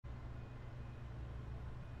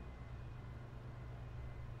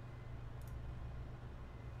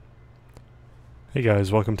Hey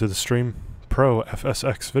guys, welcome to the stream. Pro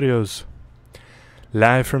FSX videos.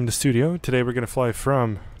 Live from the studio. Today we're going to fly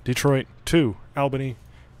from Detroit to Albany,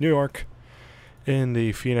 New York in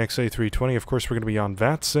the FENIX A320. Of course, we're going to be on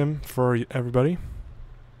VATSIM for everybody.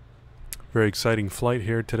 Very exciting flight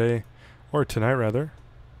here today, or tonight rather.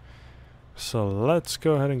 So let's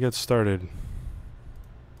go ahead and get started.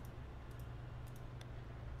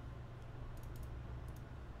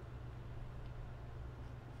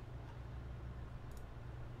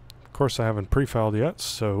 Of course, I haven't pre-filed yet,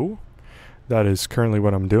 so that is currently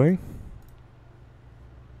what I'm doing.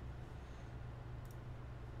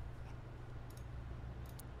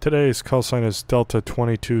 Today's call sign is Delta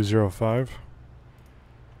 2205.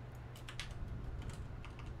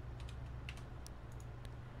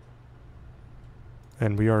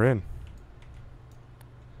 And we are in.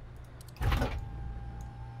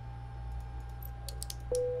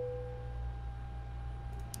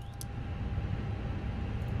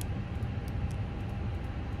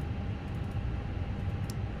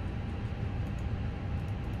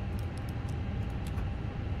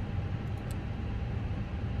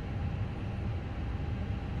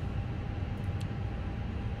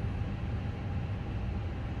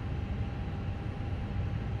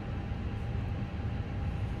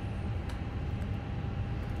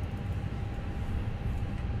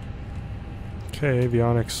 Okay,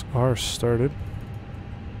 avionics are started.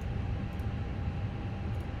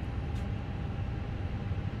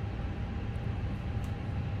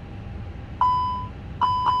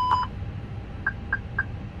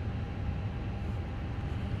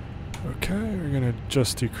 Okay, we're gonna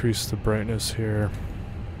just decrease the brightness here.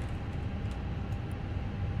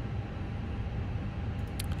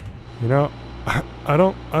 You know, I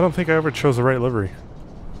don't think I ever chose the right livery.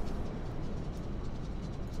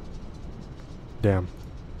 Damn.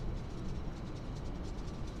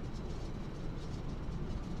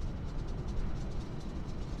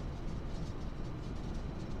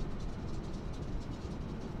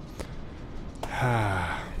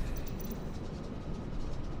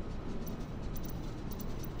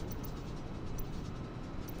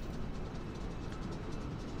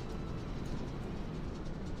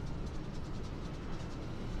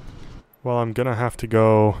 Well, I'm gonna have to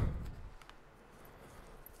go.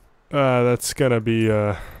 That's gonna be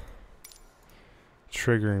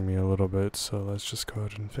triggering me a little bit, so let's just go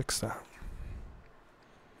ahead and fix that.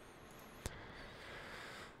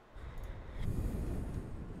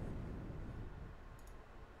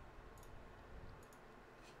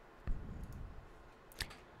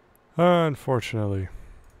 Unfortunately.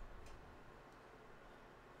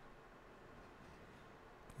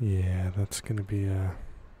 Yeah, that's gonna be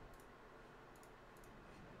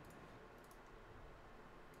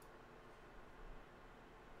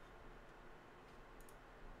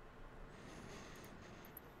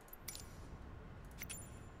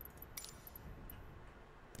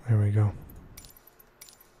there we go.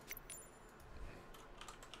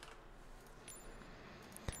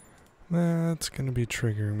 That's going to be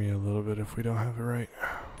triggering me a little bit if we don't have it right.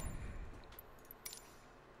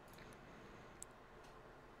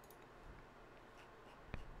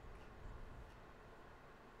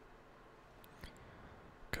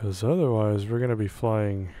 Because otherwise we're going to be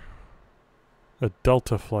flying a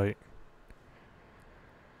Delta flight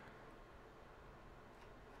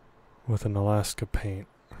with an Alaska paint.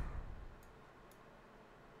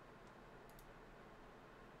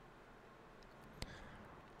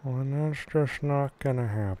 Well, that's just not gonna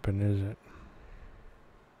happen, is it?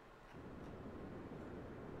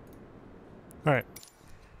 Alright.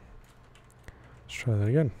 Let's try that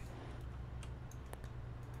again.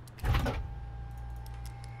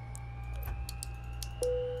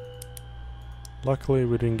 Luckily,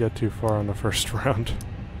 we didn't get too far on the first round.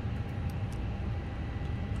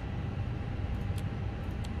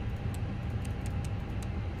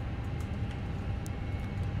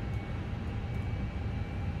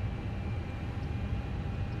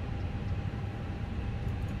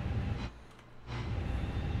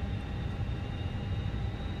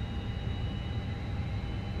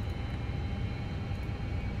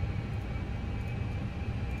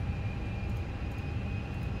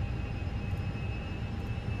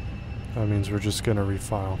 That means we're just gonna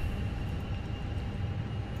refile.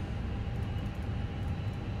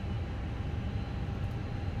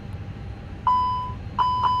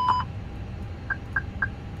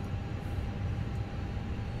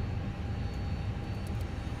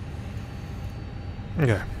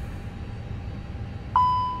 Okay.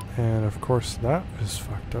 And of course that is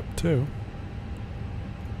fucked up too.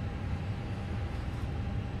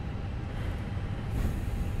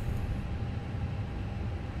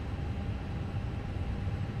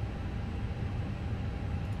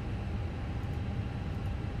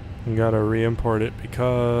 and gotta re-import it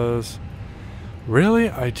because really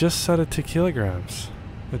I just set it to kilograms.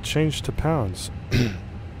 It changed to pounds.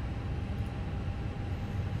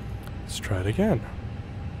 Let's try it again.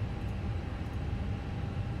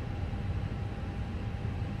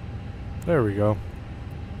 There we go.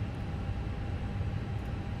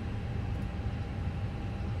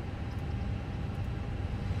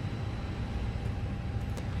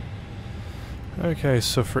 Okay,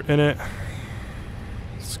 so for init,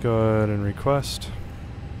 let's go ahead and request.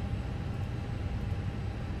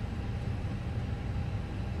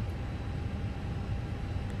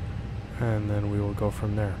 And then we will go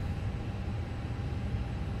from there.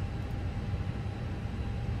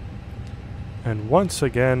 And once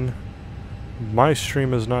again, my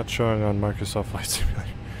stream is not showing on Microsoft Flight Simulator.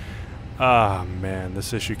 Ah, man,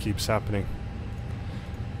 this issue keeps happening.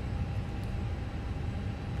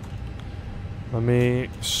 Let me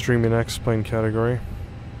stream in explain category.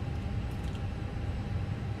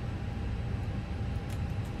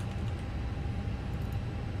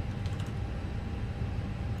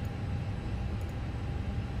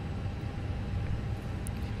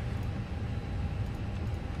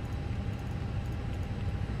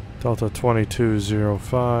 Delta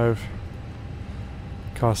 2205,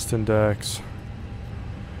 cost index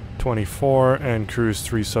 24, and cruise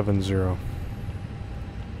 370.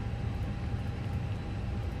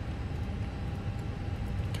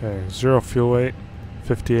 Okay, 0 fuel weight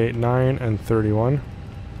 58.9 and 31.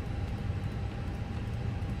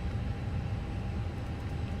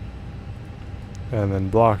 And then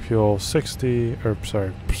block fuel 60, or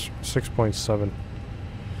sorry, 6.7. In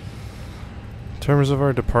terms of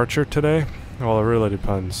our departure today, well, it really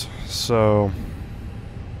depends. So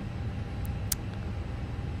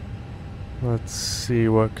let's see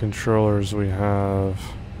what controllers we have.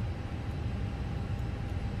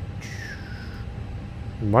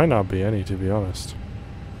 Might not be any, to be honest.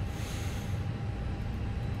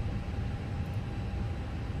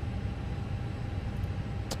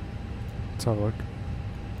 Let's have a look.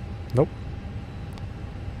 Nope.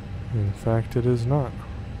 In fact, it is not.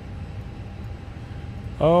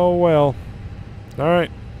 Oh well.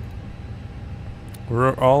 Alright.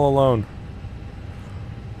 We're all alone.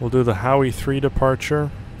 We'll do the Howie 3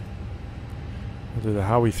 departure. We'll do the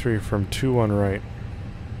Howie 3 from 2-1 right.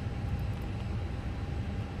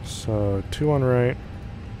 So 2-1 right.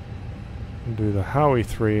 We'll do the Howie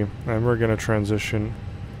 3, and we're going to transition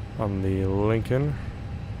on the Lincoln.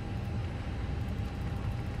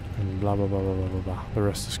 And blah blah blah blah blah blah blah. The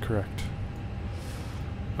rest is correct.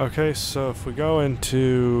 Okay, so if we go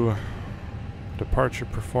into departure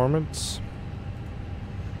performance,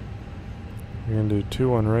 we're going to do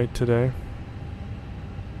 2-1 right today.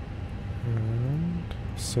 And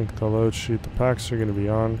sync the load sheet. The packs are going to be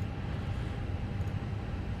on.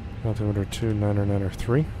 Altimeter 2, 9er, 9er,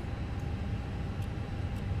 3.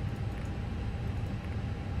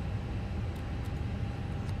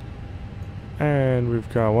 And we've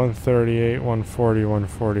got 138, 140,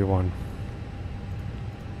 141.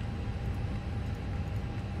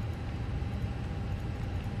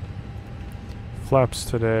 Flaps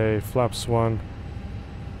today, flaps 1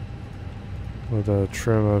 with a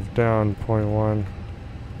trim of down 0.1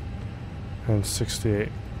 and 68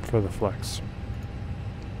 for the flex.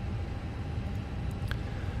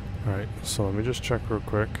 Alright, so let me just check real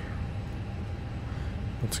quick.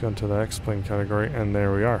 Let's go into the explain category, and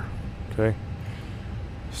there we are. Okay,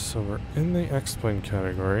 so we're in the explain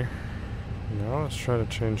category. Now let's try to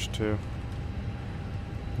change to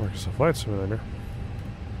Microsoft Flight Simulator.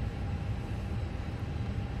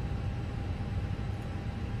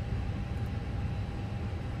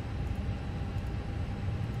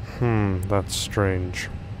 That's strange.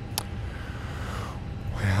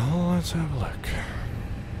 Well, let's have a look.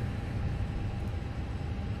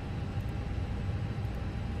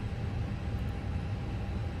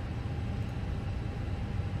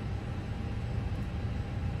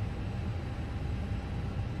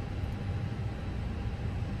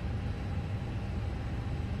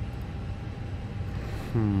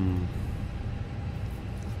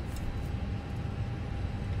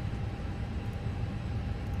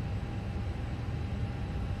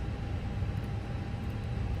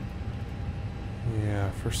 Yeah,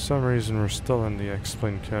 for some reason we're still in the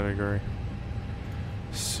explain category.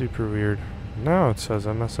 Super weird. Now it says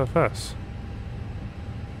MSFS.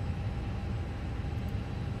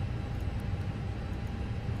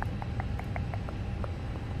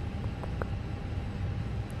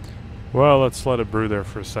 Well, let's let it brew there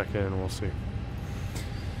for a second and we'll see.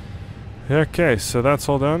 Okay, so that's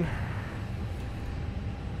all done.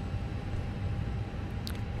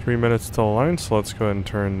 3 minutes till align, so let's go ahead and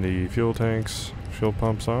turn the fuel tanks, fuel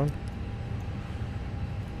pumps on.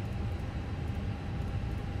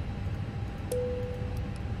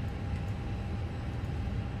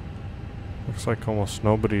 Looks like almost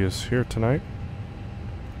nobody is here tonight.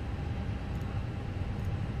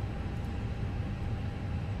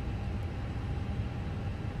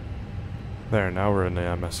 There, now we're in the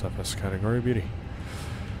MSFS category. Beauty.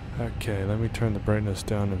 Okay, let me turn the brightness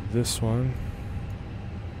down to this one.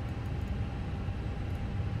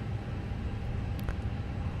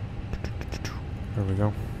 There we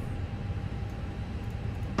go.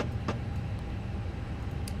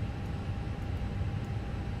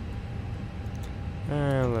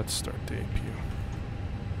 And let's start the APU.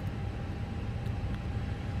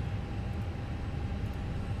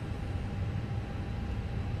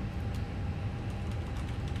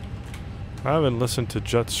 I haven't listened to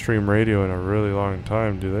Jetstream Radio in a really long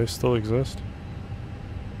time. Do they still exist?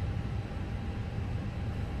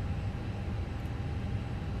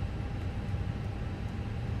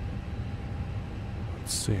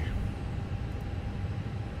 Let's see.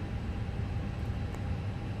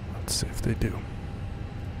 Let's see if they do.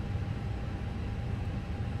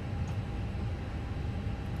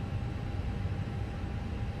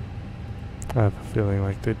 I have a feeling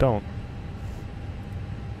like they don't.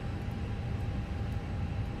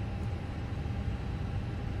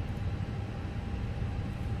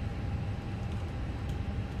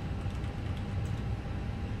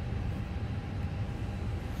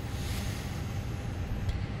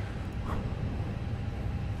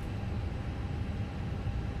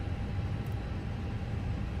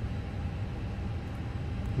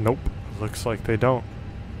 Nope, looks like they don't.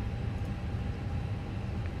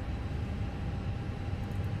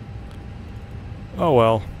 Oh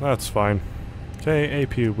well, that's fine. Okay,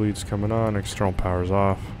 APU bleed's coming on, external power's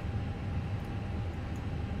off.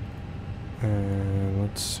 And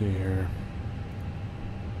let's see here.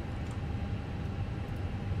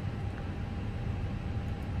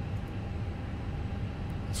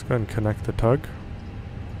 Let's go ahead and connect the tug.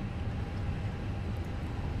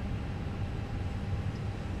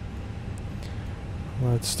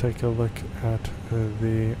 Let's take a look at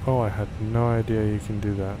the... Oh, I had no idea you can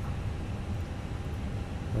do that.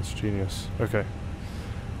 That's genius. Okay.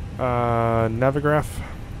 Navigraph.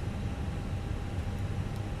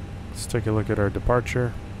 Let's take a look at our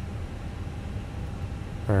departure.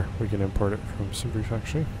 Or we can import it from SimBrief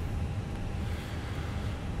actually.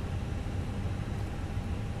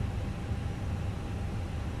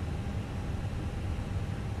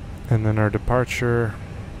 And then our departure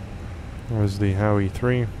was the Howie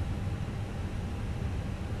 3.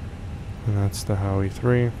 And that's the Howie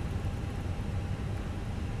 3.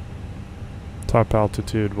 Top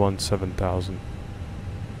altitude 17,000.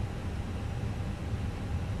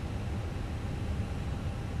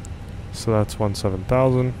 So that's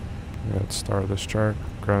 17,000. Let's start this chart,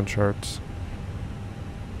 ground charts.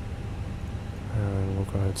 And we'll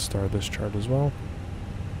go ahead and start this chart as well.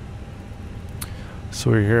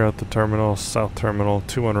 So we're here at the terminal, south terminal.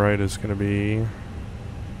 21 right is going to be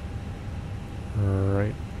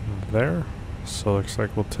right there. So looks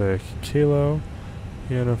like we'll take Kilo,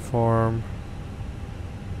 Uniform,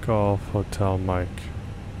 Golf, Hotel, Mike.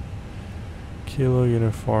 Kilo,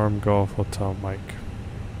 Uniform, Golf, Hotel, Mike.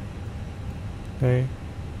 Okay.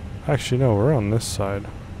 Actually, no, we're on this side.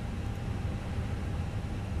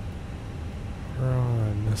 We're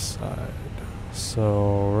on this side.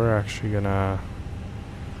 So we're actually gonna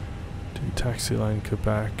do taxi line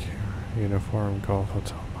Quebec, Uniform, Golf,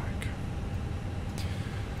 Hotel, Mike.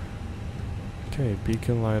 Okay,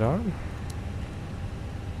 beacon light on.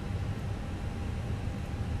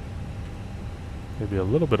 Maybe a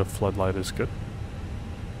little bit of floodlight is good.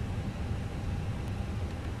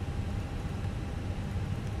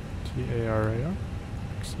 TARA,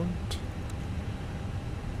 excellent.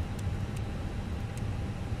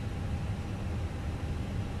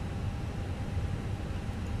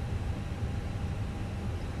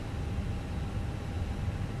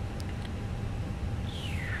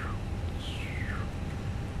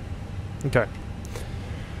 Okay.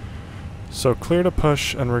 So clear to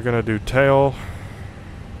push, and we're gonna do tail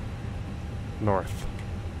north.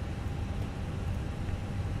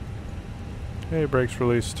 Okay, brakes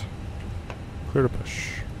released. Clear to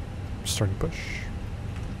push. Starting push.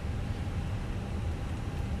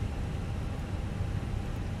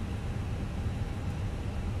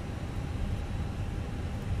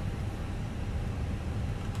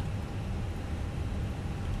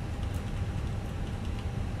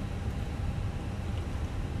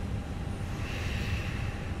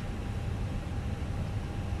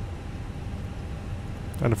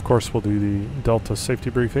 And of course we'll do the Delta safety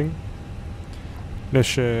briefing.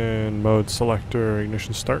 Ignition mode selector,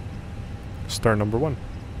 ignition start. Star number 1.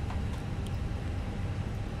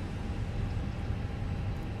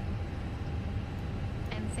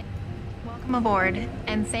 Welcome aboard,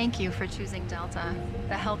 and thank you for choosing Delta.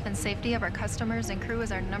 The health and safety of our customers and crew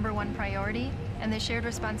is our #1 priority, and the shared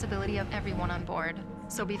responsibility of everyone on board.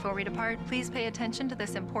 So before we depart, please pay attention to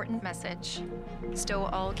this important message. Stow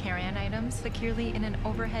all carry-on items securely in an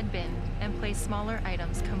overhead bin, and place smaller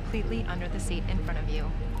items completely under the seat in front of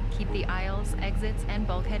you. Keep the aisles, exits, and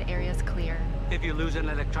bulkhead areas clear. If you lose an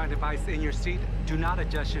electronic device in your seat, do not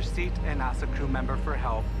adjust your seat and ask a crew member for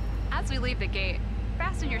help. As we leave the gate,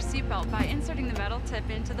 fasten your seatbelt by inserting the metal tip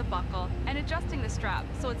into the buckle and adjusting the strap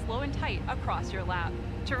so it's low and tight across your lap.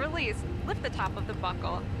 To release, lift the top of the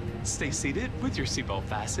buckle. Stay seated with your seatbelt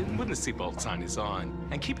fastened when the seatbelt sign is on,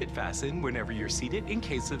 and keep it fastened whenever you're seated in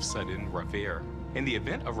case of sudden rough air. In the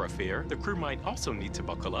event of rough air, the crew might also need to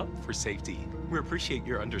buckle up for safety. We appreciate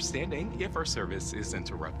your understanding if our service is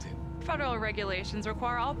interrupted. Federal regulations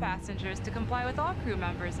require all passengers to comply with all crew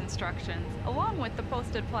members' instructions, along with the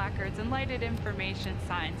posted placards and lighted information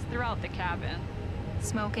signs throughout the cabin.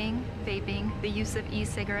 Smoking, vaping, the use of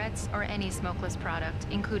e-cigarettes, or any smokeless product,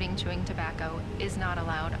 including chewing tobacco, is not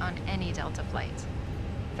allowed on any Delta flight.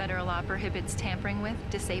 Federal law prohibits tampering with,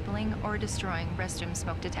 disabling, or destroying restroom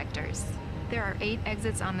smoke detectors. There are 8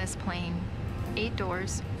 exits on this plane, 8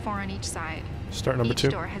 doors, 4 on each side. Start number 2.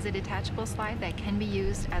 Each door has a detachable slide that can be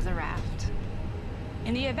used as a raft.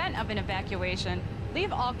 In the event of an evacuation,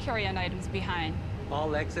 leave all carry-on items behind.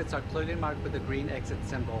 All exits are clearly marked with the green exit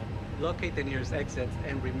symbol. Locate the nearest exits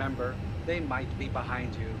and remember, they might be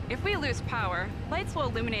behind you. If we lose power, lights will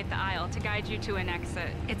illuminate the aisle to guide you to an exit.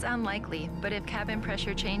 It's unlikely, but if cabin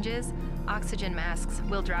pressure changes, oxygen masks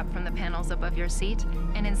will drop from the panels above your seat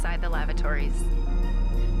and inside the lavatories.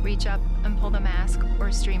 Reach up and pull the mask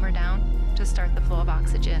or streamer down to start the flow of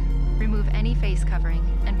oxygen. Remove any face covering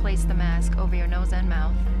and place the mask over your nose and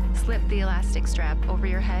mouth. Slip the elastic strap over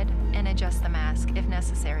your head and adjust the mask if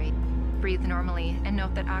necessary. Breathe normally and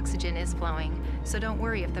note that oxygen is flowing, so don't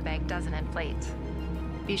worry if the bag doesn't inflate.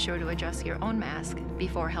 Be sure to adjust your own mask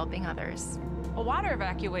before helping others. A water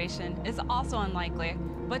evacuation is also unlikely,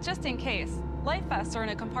 but just in case, life vests are in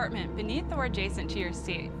a compartment beneath or adjacent to your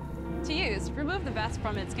seat. To use, remove the vest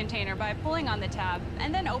from its container by pulling on the tab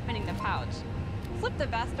and then opening the pouch. Slip the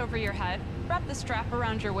vest over your head, wrap the strap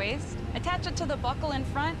around your waist, attach it to the buckle in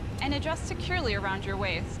front, and adjust securely around your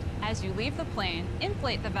waist. As you leave the plane,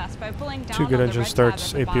 inflate the vest by pulling down 2 good on engine the red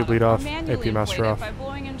starts, tab at the AP bottom, bleed or off, manually AP master inflate it off. by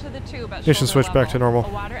blowing into the tube at Ignition shoulder switch back to level.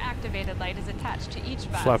 normal. A water-activated light is attached to each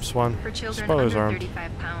vest. Flaps 1. For children Spoilers under armed.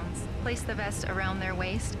 35 pounds, place the vest around their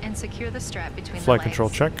waist and secure the strap between Flight the legs. control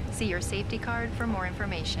check. See your safety card for more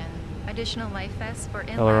information. Additional life vests for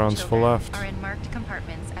inland Ailerons full children left. are in marked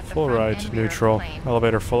compartments at the Full front right, and rear neutral. of the plane.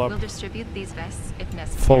 Elevator full up. We'll distribute these vests if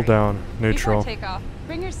necessary. Full down, neutral. Before takeoff,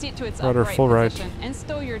 bring your seat to its Rudder upright full right. position and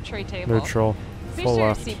stow your tray table. Neutral. Be Full sure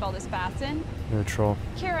left. your seatbelt is fastened, Neutral.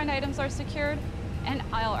 carry-on items are secured, and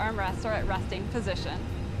aisle armrests are at resting position.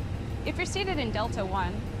 If you're seated in Delta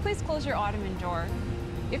 1, please close your ottoman door.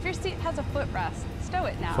 If your seat has a footrest, stow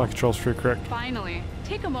it now. Flight controls free correct. Finally,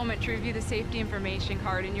 take a moment to review the safety information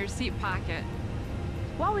card in your seat pocket.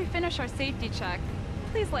 While we finish our safety check,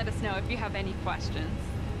 please let us know if you have any questions.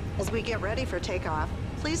 As we get ready for takeoff,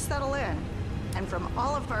 please settle in. And from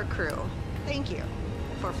all of our crew, thank you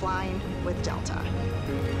for flying with Delta.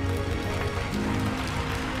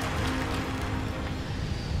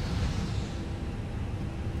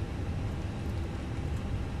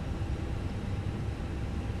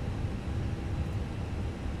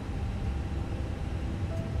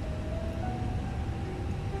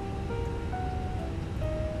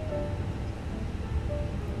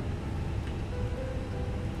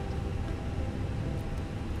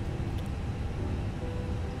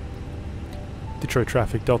 Detroit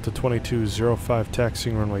traffic, Delta 2205,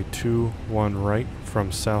 taxiing runway 21 right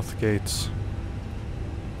from South Gates.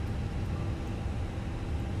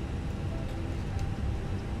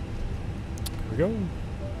 Here we go.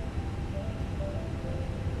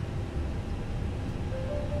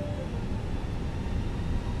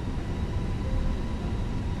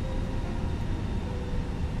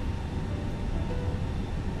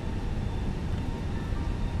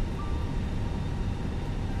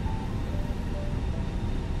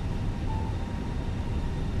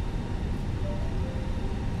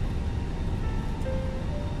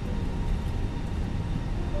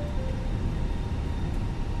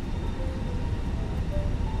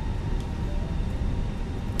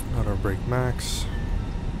 Auto brake max.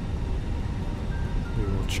 We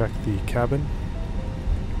will check the cabin.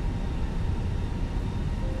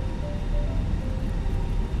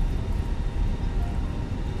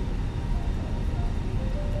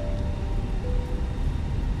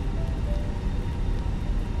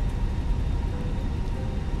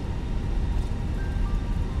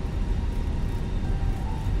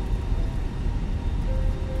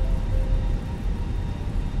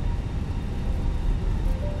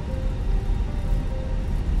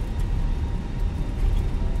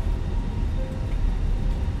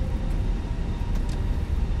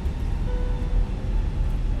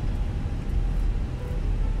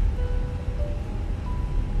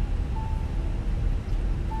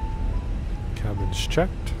 Engines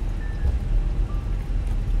checked.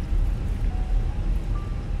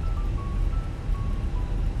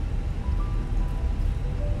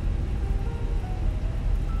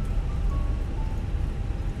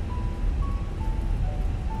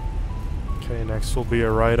 Okay, next will be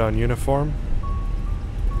a ride on uniform.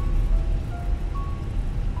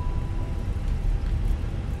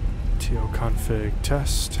 TO config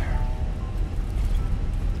test.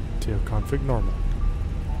 TO config normal.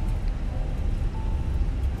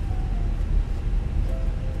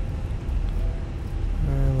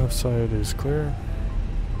 And left side is clear.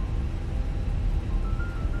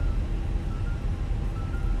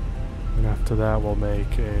 And after that we'll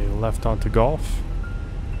make a left onto Golf.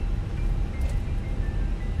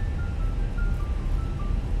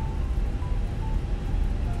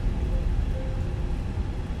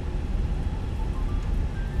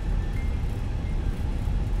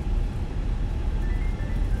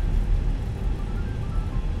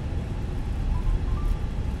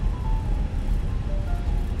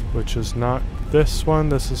 Which is not this one,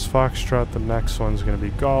 this is Foxtrot, the next one's going to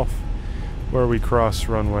be Golf, where we cross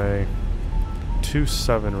runway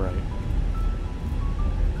 27 right.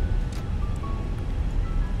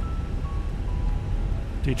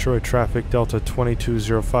 Detroit traffic, Delta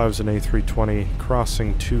 2205 is an A320,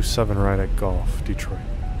 crossing 27 right at Golf, Detroit.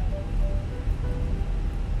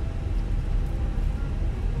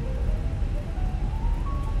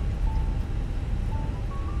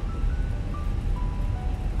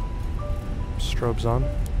 Strobes on.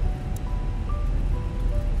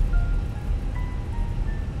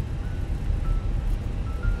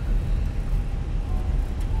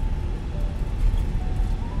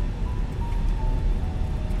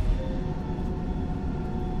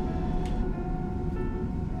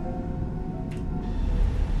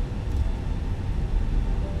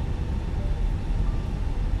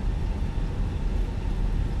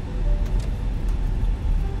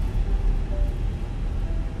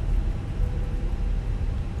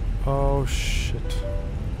 Oh shit.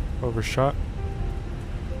 Overshot.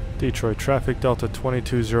 Detroit traffic, Delta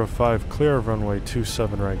 2205, clear of runway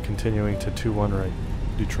 27 right, continuing to 21 right,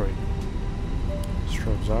 Detroit.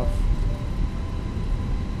 Strobes off.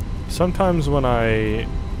 Sometimes when I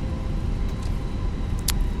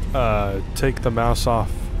take the mouse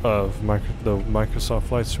off of the Microsoft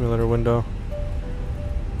Flight Simulator window,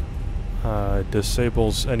 it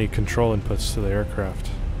disables any control inputs to the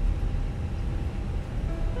aircraft.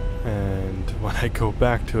 And when I go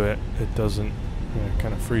back to it, it doesn't, it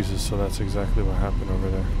kind of freezes, so that's exactly what happened over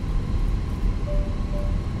there.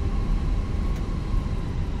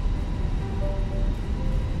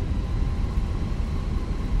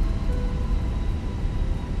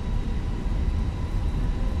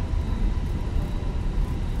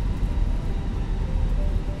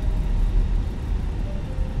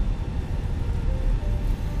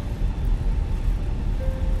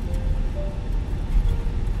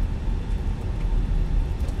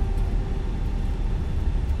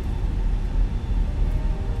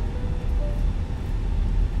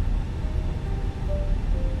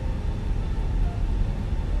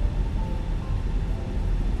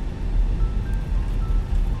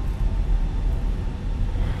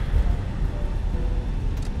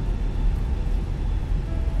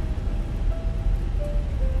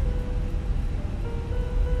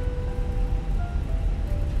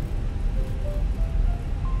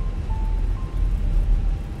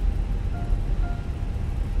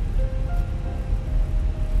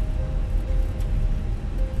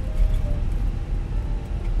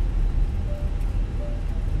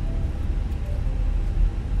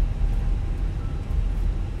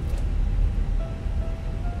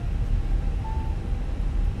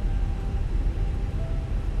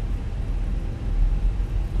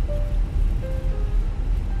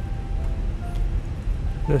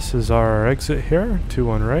 This is our exit here,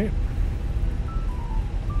 21 right.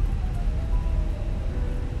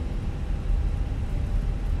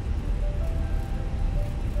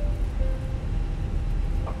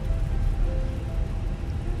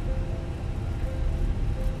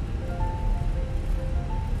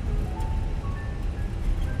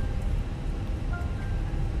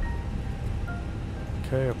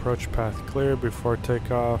 Okay, approach path clear before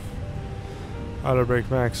takeoff. Auto brake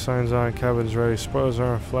max, signs on, cabins ready, spoilers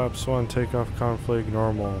are on, flaps 1, takeoff config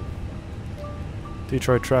normal.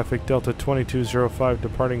 Detroit traffic, Delta 2205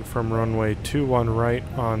 departing from runway 21 right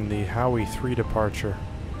on the Howie 3 departure.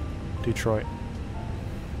 Detroit.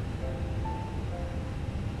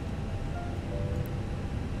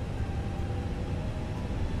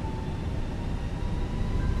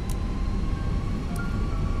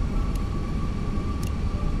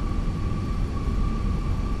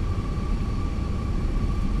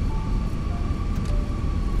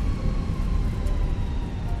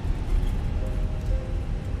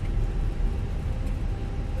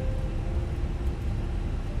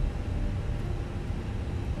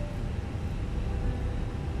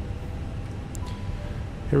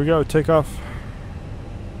 we go, take off.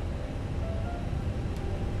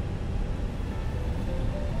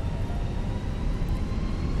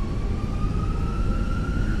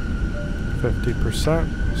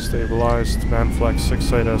 %, stabilized, Manflex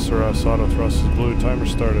 6-site SRS, auto thrust is blue, timer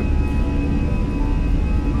started.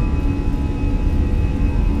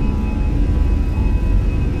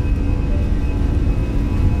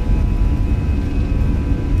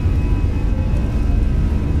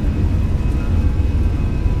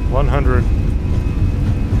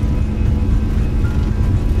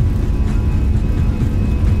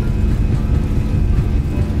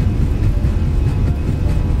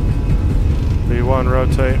 V1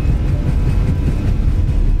 rotate.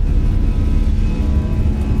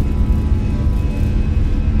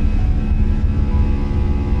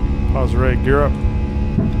 Pause rate, gear up.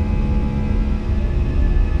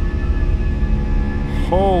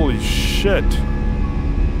 Holy shit.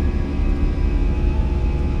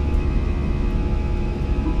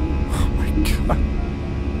 Oh my god.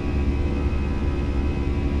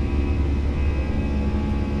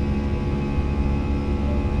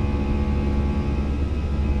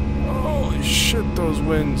 Holy shit, those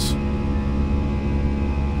winds.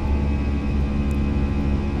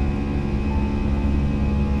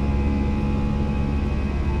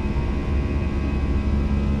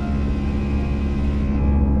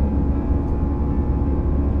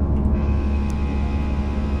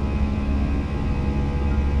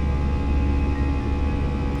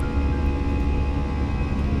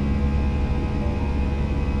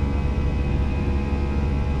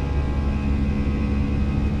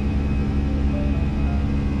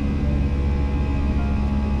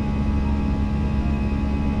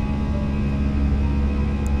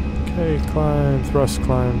 Okay, climb, thrust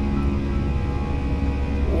climb.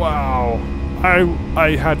 Wow.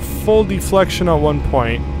 I had full deflection at one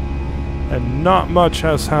point, and not much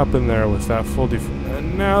has happened there with that full deflection.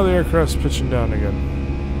 And now the aircraft's pitching down again.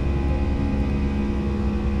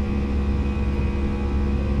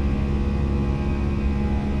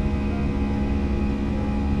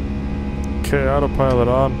 Okay, autopilot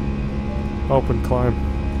on. Open climb.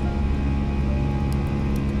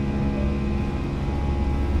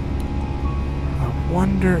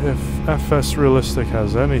 Wonder if FS Realistic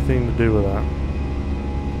has anything to do with that.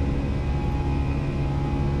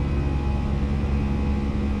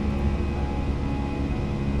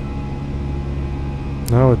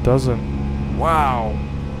 No, it doesn't. Wow.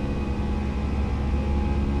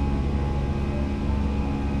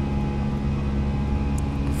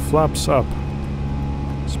 Flaps up.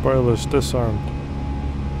 Spoilers disarmed.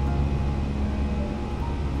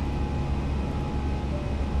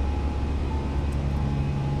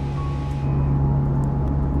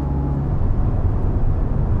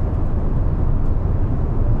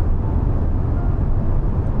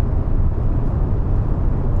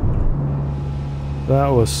 That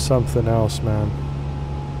was something else, man.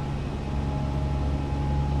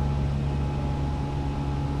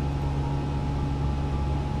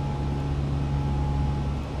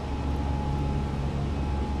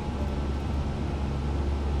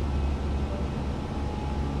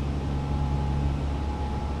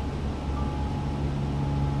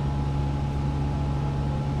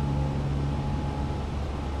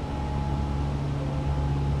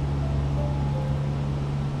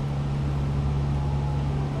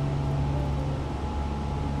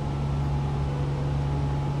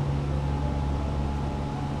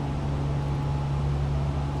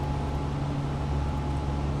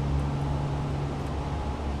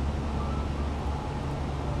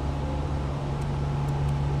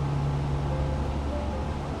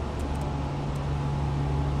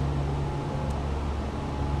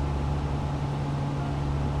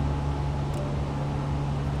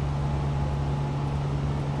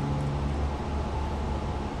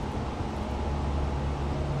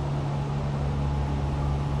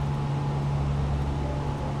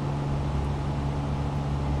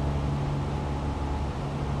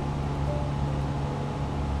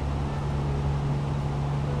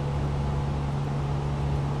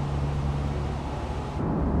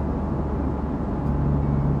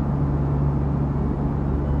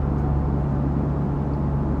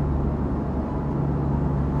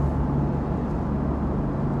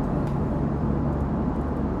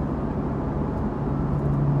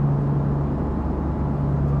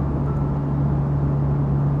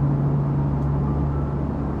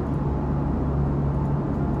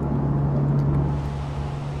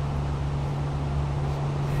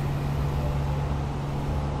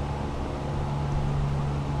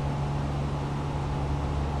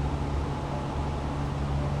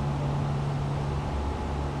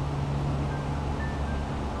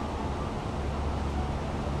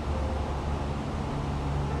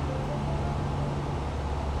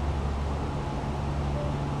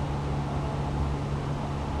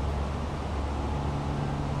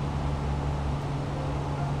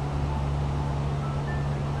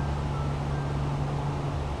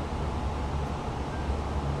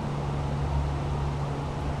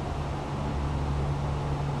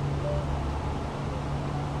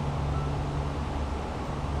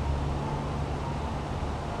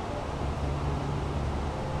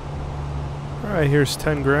 Alright, here's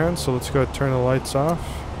 10 grand, so let's go turn the lights off.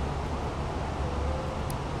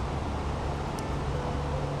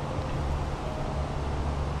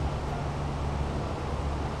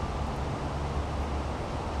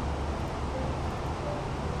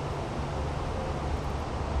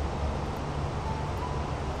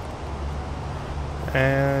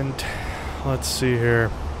 And let's see here.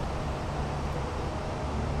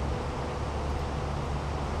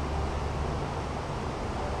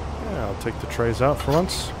 Yeah, I'll take the trays out for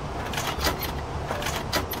once.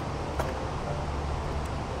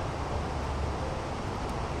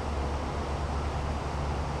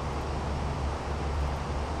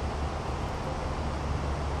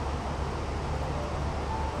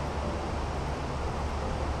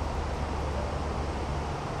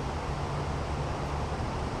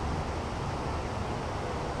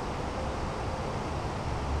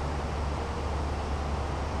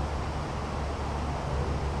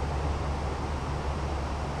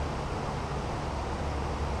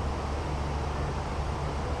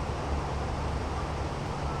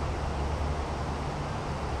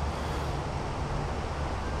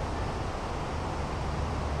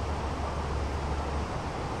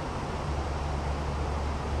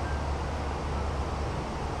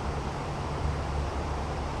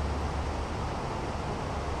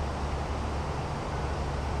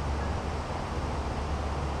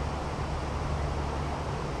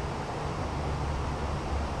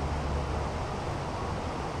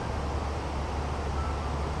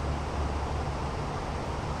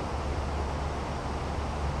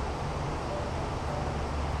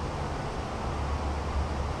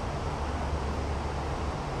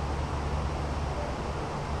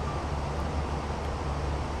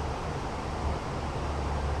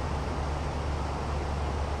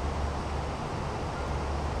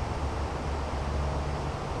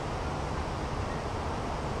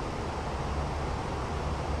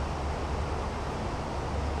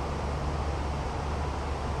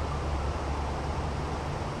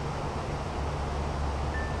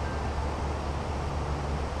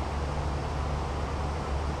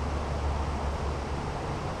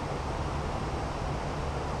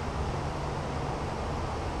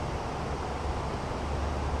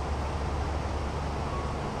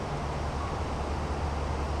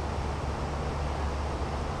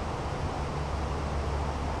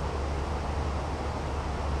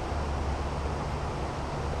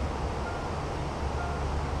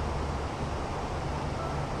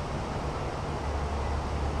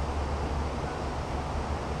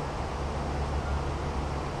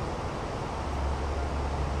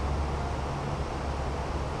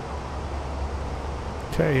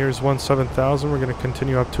 Okay, here's 17,000. We're going to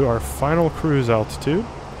continue up to our final cruise altitude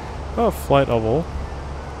of flight level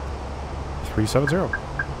 370.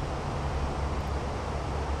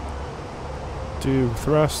 Do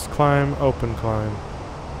thrust, climb, open climb.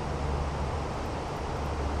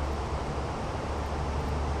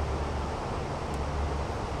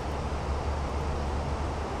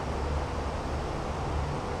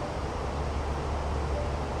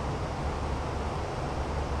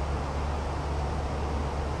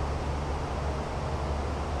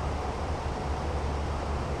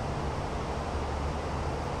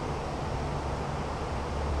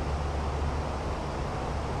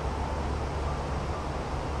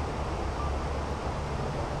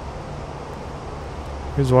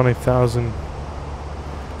 Here's 1,000.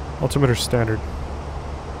 Altimeter standard.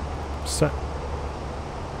 Set.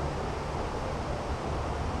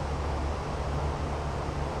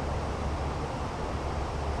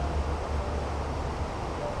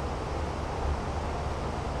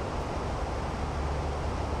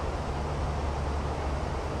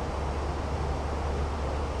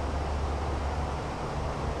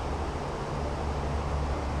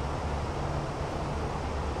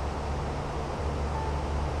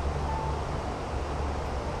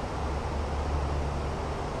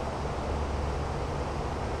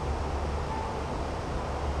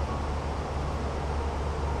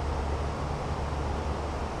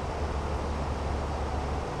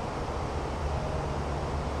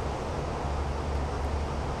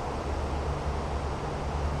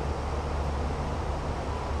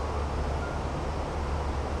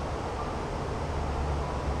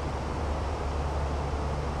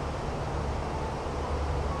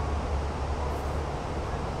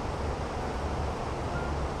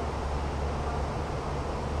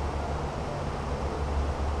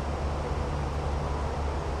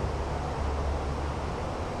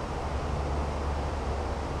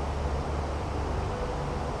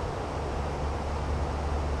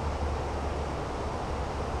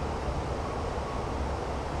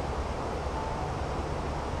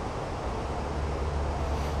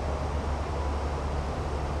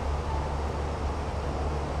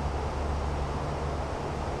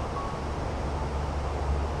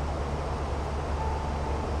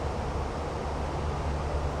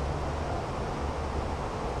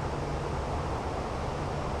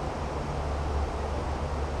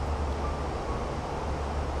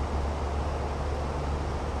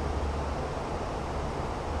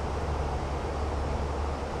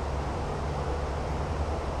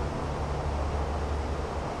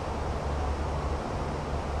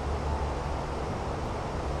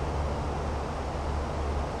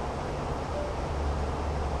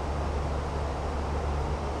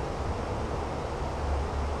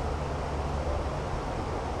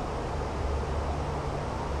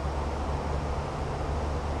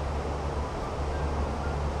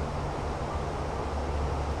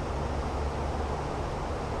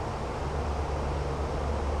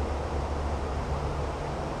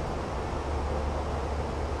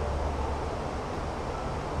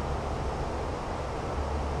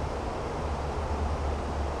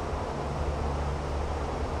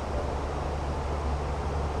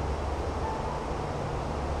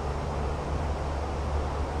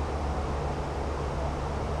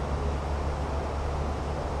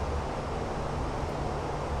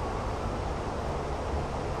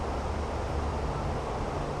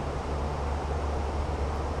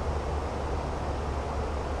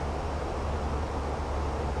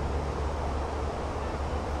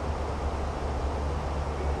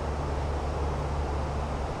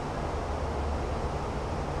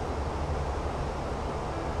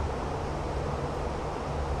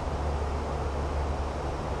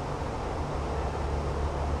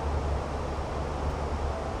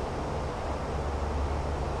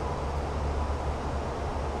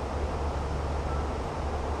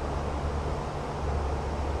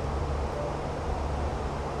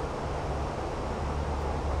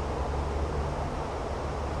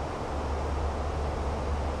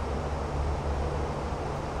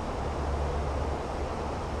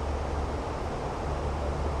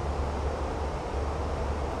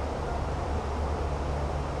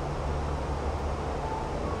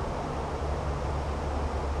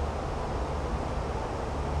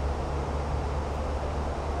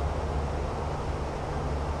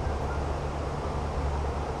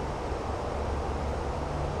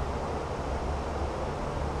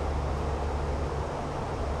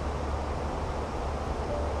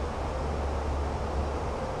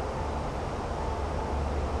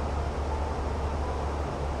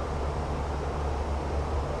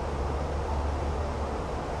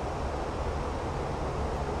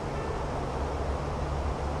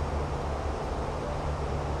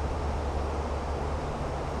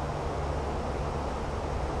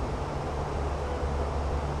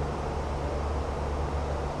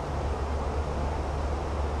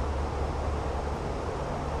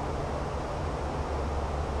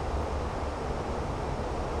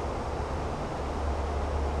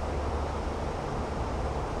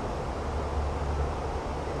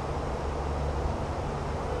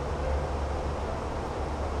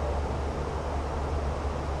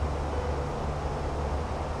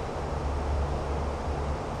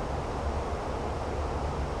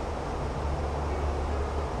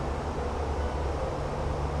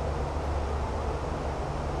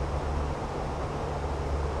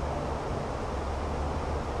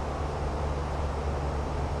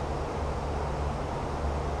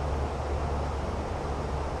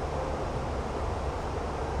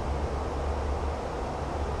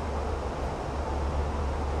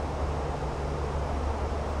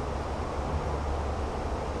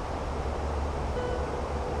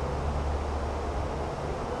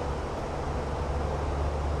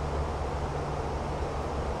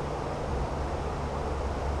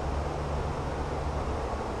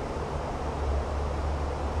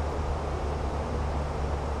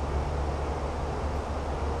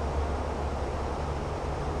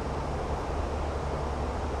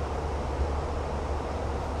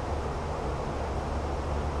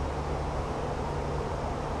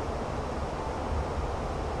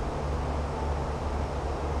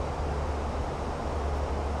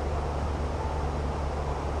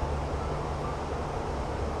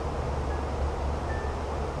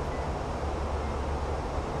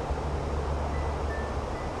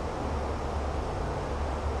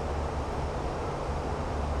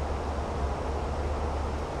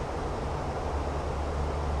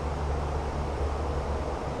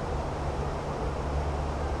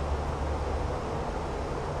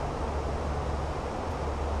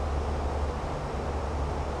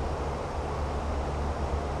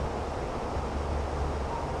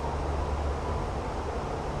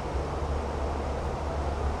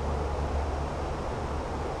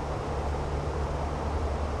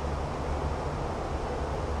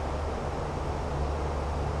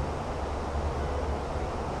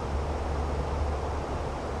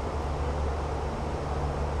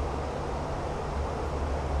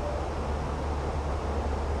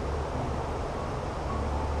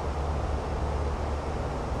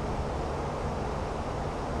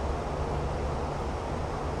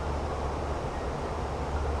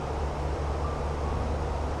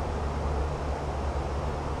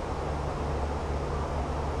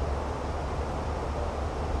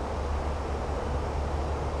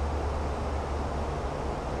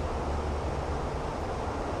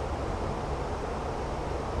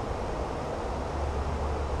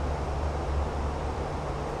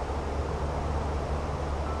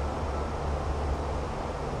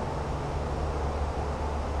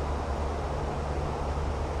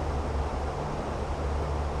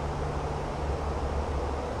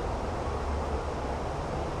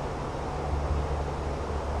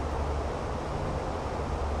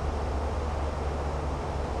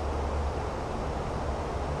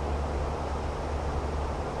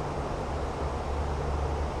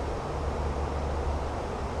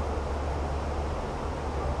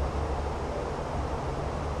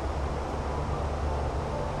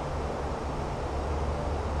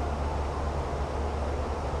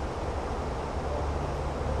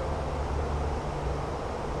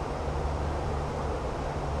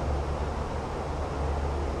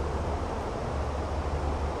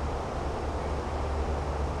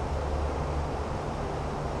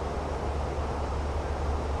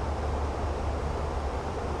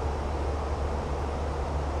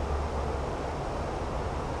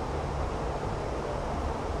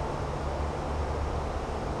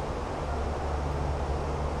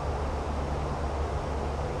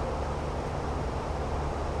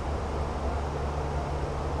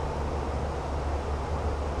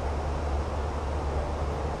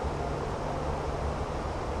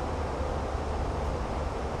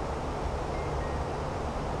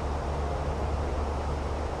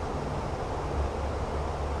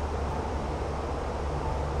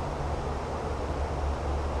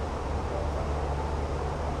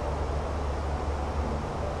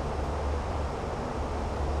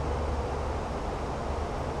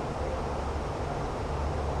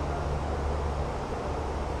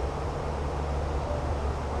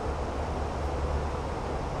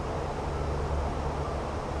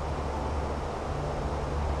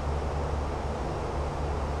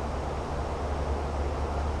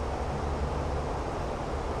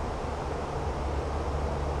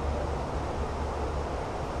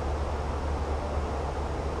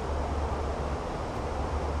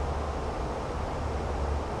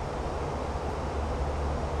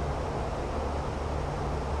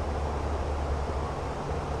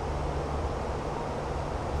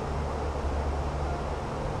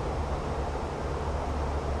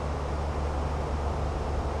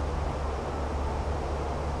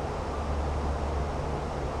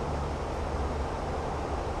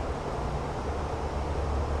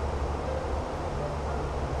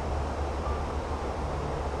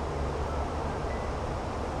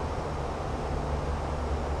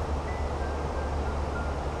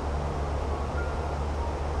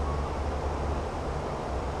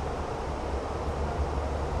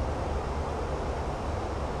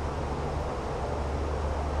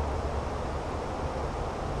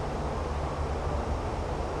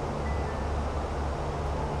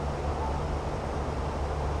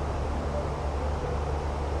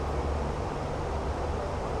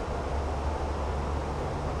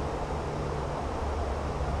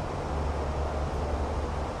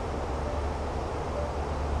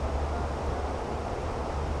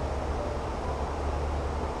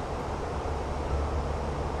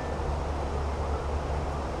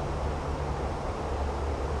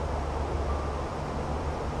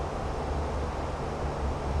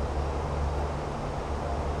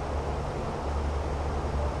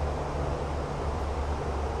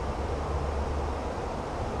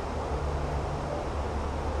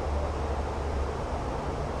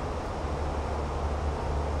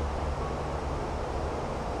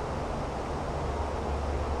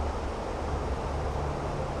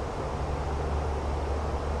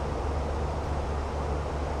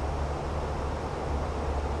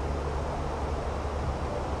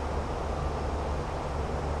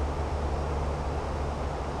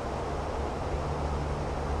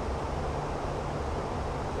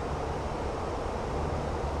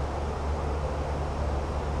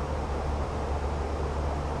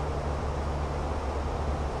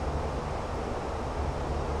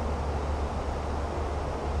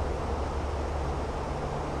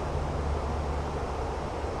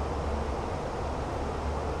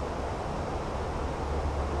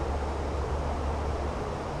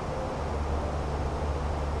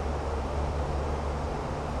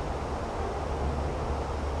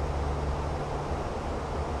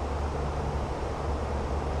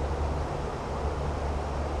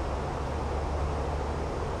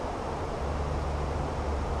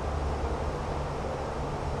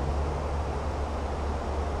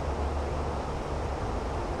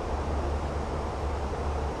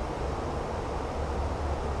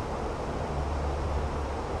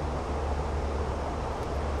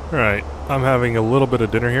 Alright, I'm having a little bit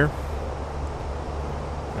of dinner here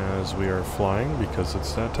as we are flying because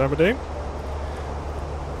it's that time of day.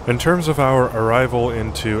 In terms of our arrival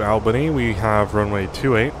into Albany, we have runway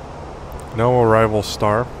 28, no arrival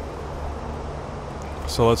star.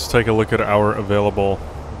 So let's take a look at our available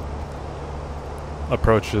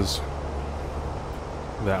approaches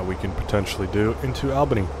that we can potentially do into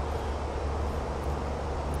Albany.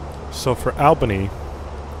 So for Albany,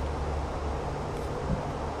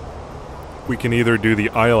 we can either do the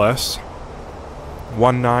ILS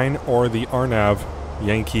 19 or the RNAV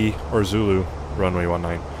Yankee or Zulu runway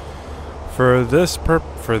 19. For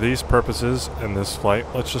these purposes in this flight,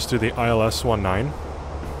 let's just do the ILS 19. I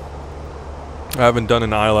haven't done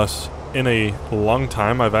an ILS in a long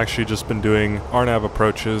time. I've actually just been doing RNAV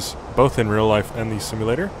approaches both in real life and the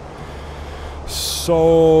simulator.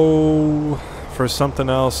 So for something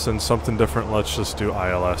else and something different, let's just do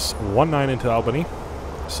ILS 19 into Albany.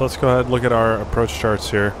 So let's go ahead and look at our approach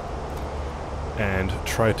charts here and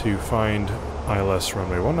try to find ILS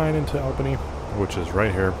runway 19 into Albany, which is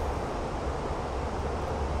right here.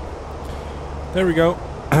 There we go.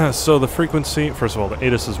 So the frequency, first of all, the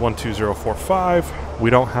ATIS is 12045. We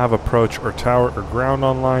don't have approach or tower or ground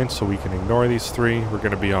online, so we can ignore these three. We're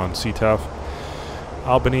going to be on CTAF.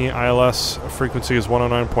 Albany ILS frequency is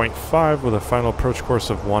 109.5 with a final approach course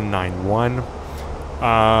of 191.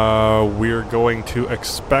 We're going to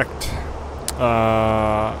expect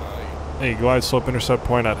a glide slope intercept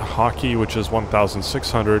point at Hockey, which is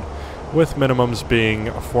 1,600, with minimums being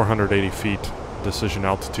 480 feet decision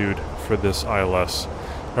altitude for this ILS.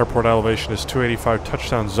 Airport elevation is 285,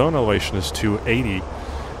 touchdown zone elevation is 280.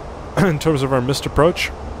 In terms of our missed approach,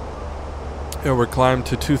 we're climbed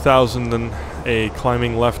to 2,000 and a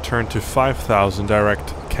climbing left turn to 5,000,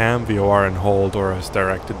 direct cam, VOR and hold, or as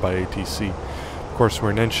directed by ATC. Of course, we're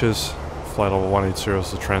in inches. Flight level 180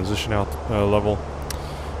 is the transition level.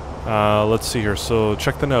 Let's see here. So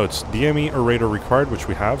check the notes. DME or radar required, which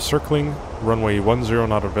we have. Circling runway 10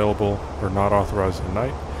 not available or not authorized at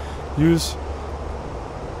night. Use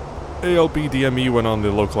ALB DME when on the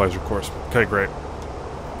localizer course. Okay, great.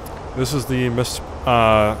 This is the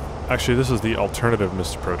actually this is the alternative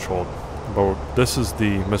missed approach hold, but this is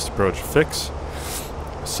the missed approach fix.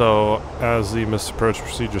 So as the missed approach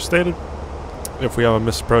procedure stated, if we have a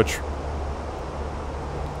missed approach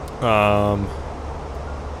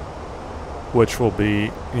which will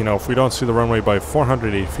be, you know, if we don't see the runway by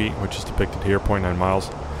 480 feet, which is depicted here, 0.9 miles,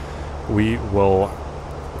 we will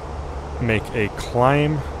make a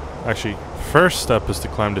climb. Actually, first step is to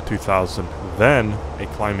climb to 2,000, then a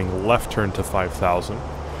climbing left turn to 5,000.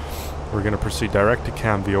 We're going to proceed direct to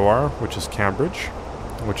cam VOR, which is Cambridge,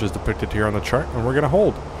 which is depicted here on the chart, and we're going to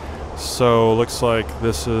hold. So looks like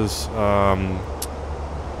this is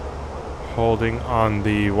holding on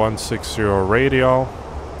the 160 radial,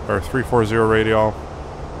 or 340 radial.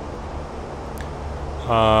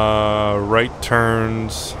 Right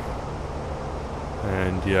turns,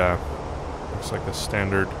 and yeah, looks like a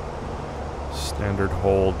standard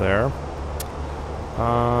hold there.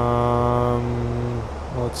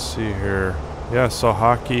 Let's see here. Yeah, so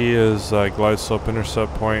Hockey is glide slope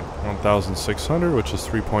intercept point 1,600, which is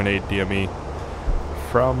 3.8 DME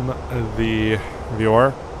from the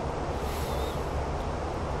VOR.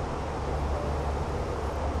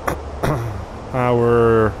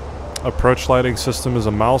 Our approach lighting system is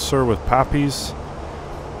a Mouser with PAPIs,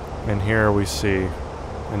 and here we see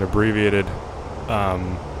an abbreviated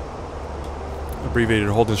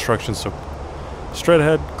hold instructions. So straight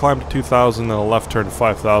ahead, climb to 2,000, then a left turn to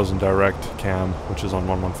 5,000, direct cam, which is on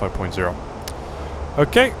 115.0.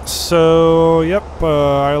 Okay, so yep,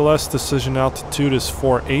 ILS decision altitude is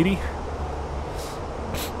 480.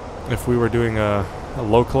 If we were doing a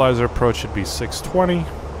localizer approach, it'd be 620.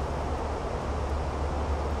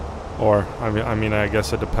 Or, I mean, I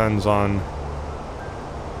guess it depends on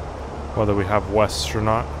whether we have west or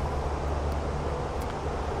not.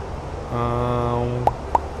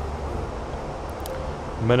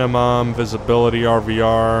 Minimum visibility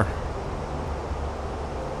RVR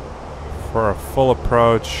for a full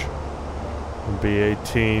approach would be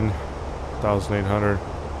 18,800, a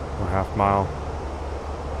half mile.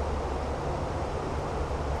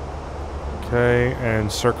 Okay,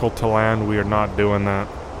 and circle to land, we are not doing that.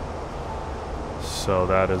 So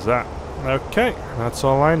that is that. Okay, that's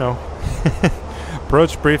all I know.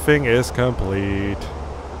 Approach briefing is complete.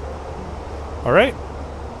 Alright.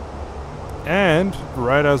 And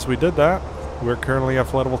right as we did that, we're currently at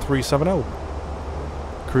flight level 370.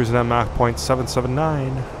 Cruising at Mach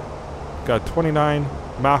 0.779. Got 29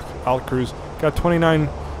 Mach alt cruise. Got 29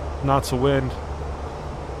 knots of wind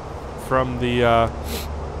from the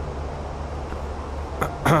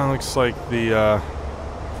Looks like the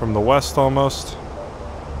from the west almost.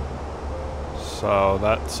 So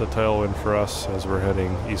that's a tailwind for us as we're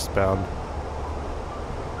heading eastbound.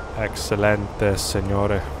 Excelente,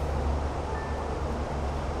 señore.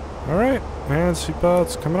 Alright, man,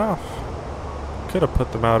 seatbelts coming off. Could have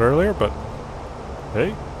put them out earlier, but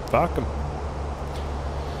hey, fuck them.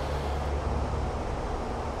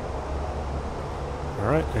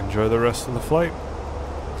 Alright, enjoy the rest of the flight.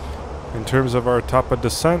 In terms of our top of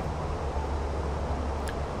descent,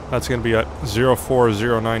 that's going to be at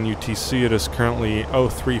 0409 UTC. It is currently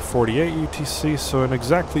 0348 UTC, so in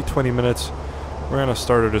exactly 20 minutes, we're going to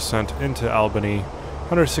start our descent into Albany,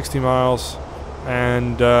 160 miles,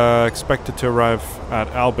 and expected to arrive at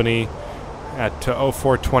Albany at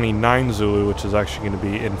 0429 Zulu, which is actually going to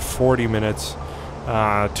be in 40 minutes.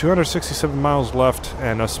 267 miles left,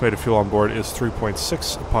 and estimated fuel on board is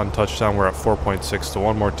 3.6. Upon touchdown, we're at 4.6, so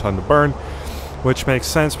one more ton to burn, which makes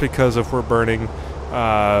sense because if we're burning,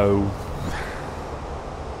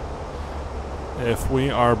 if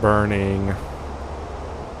we are burning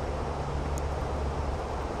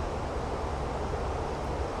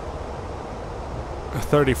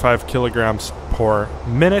 35 kilograms per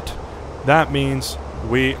minute, that means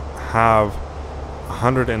we have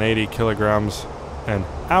 180 kilograms an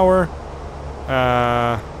hour.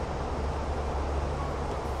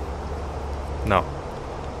 No.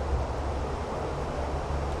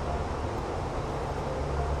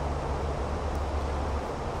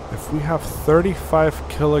 If we have 35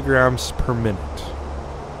 kilograms per minute,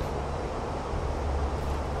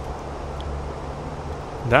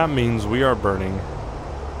 that means we are burning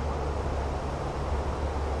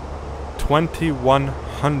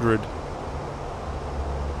 2,100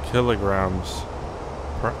 kilograms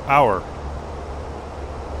per hour.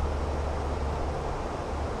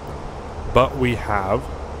 But we have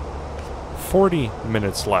 40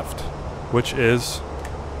 minutes left, which is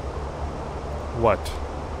what?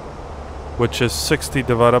 Which is 60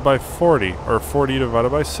 divided by 40, or 40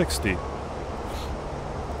 divided by 60.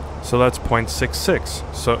 So that's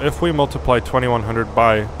 0.66. So if we multiply 2,100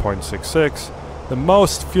 by 0.66, the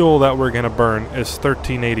most fuel that we're going to burn is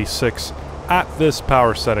 1386 at this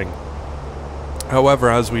power setting. However,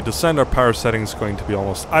 as we descend, our power setting is going to be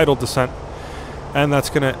almost idle descent, and that's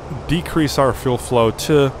going to decrease our fuel flow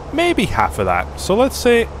to maybe half of that. So let's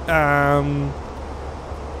say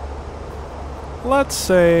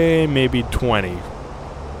maybe 20.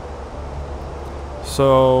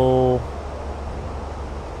 So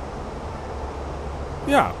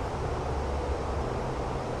yeah,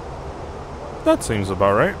 that seems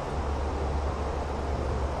about right.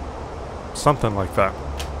 Something like that.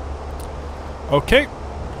 Okay,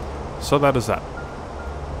 so that is that.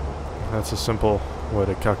 That's a simple way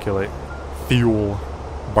to calculate fuel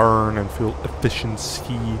burn and fuel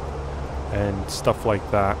efficiency and stuff like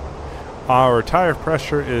that. Our tire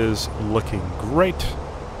pressure is looking great.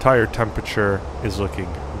 Tire temperature is looking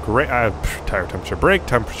great. Tire temperature, brake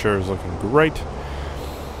temperature is looking great.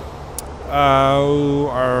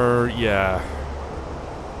 Yeah.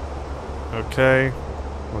 Okay.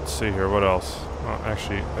 Let's see here. What else? Oh,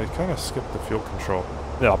 actually, I kind of skipped the fuel control.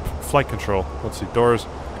 Yeah, flight control. Let's see. Doors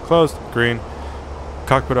closed. Green.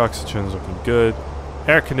 Cockpit oxygen is looking good.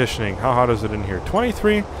 Air conditioning. How hot is it in here?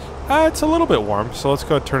 23. It's a little bit warm, so let's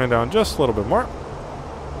go ahead and turn it down just a little bit more.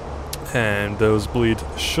 And those bleeds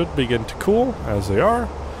should begin to cool, as they are.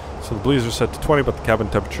 So the bleeds are set to 20, but the cabin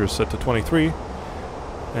temperature is set to 23.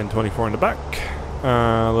 And 24 in the back.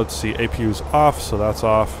 Let's see, APU's off, so that's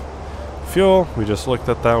off. Fuel, we just looked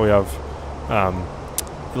at that. We have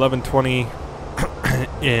 1120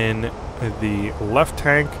 in the left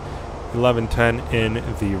tank, 1110 in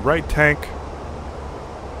the right tank.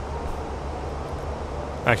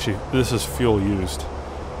 Actually, this is fuel used.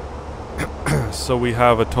 So we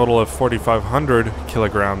have a total of 4,500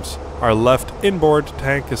 kilograms. Our left inboard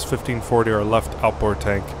tank is 1540. Our left outboard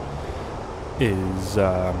tank is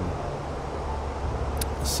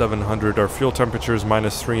 700. Our fuel temperature is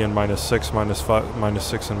 -3 and -6, -5,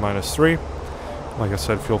 -6 and -3. Like I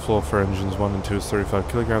said, fuel flow for engines 1 and 2 is 35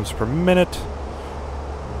 kilograms per minute.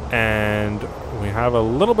 And we have a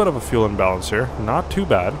little bit of a fuel imbalance here. Not too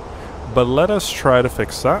bad, but let us try to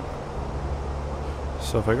fix that.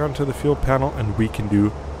 So if I go into the fuel panel, and we can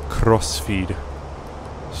do cross-feed.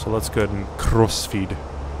 So let's go ahead and cross-feed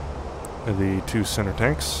the two center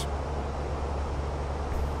tanks.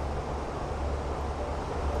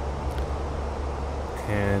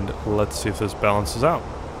 And let's see if this balances out.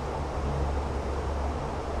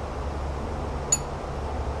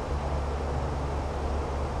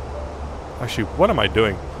 Actually, what am I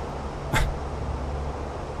doing?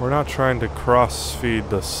 We're not trying to cross-feed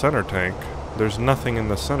the center tank. There's nothing in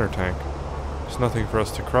the center tank. There's nothing for us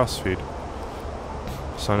to cross-feed.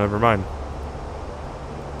 So never mind.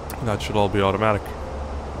 That should all be automatic.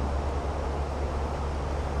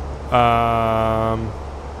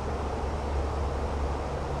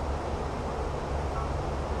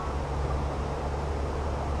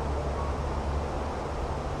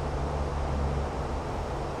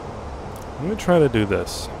 Let me try to do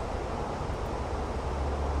this.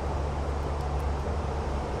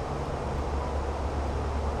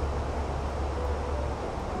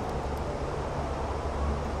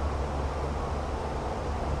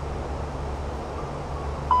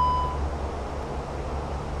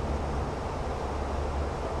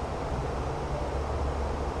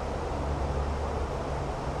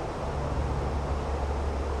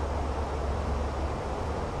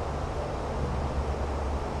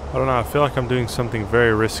 I don't know, I feel like I'm doing something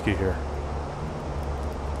very risky here.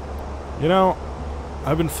 You know,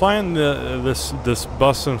 I've been flying this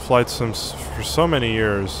bus and flight sims for so many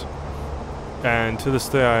years, and to this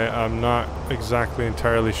day I'm not exactly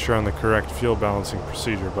entirely sure on the correct fuel balancing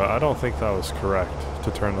procedure, but I don't think that was correct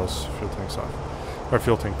to turn those fuel tanks off, or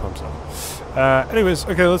fuel tank pumps off. Anyways,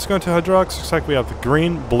 okay, let's go into hydraulics. Looks like we have the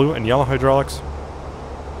green, blue, and yellow hydraulics.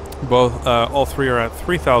 Both, all three are at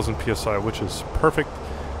 3,000 psi, which is perfect.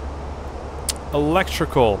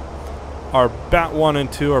 Electrical, our BAT 1 and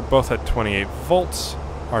 2 are both at 28 volts.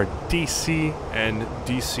 Our DC and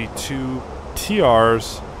DC2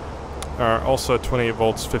 TRs are also at 28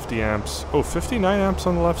 volts, 50 amps. Oh, 59 amps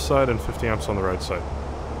on the left side and 50 amps on the right side.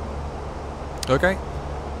 Okay.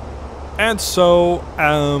 And so,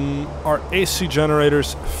 our AC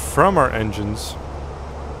generators from our engines.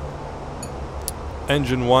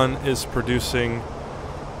 Engine 1 is producing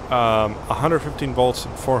 115 volts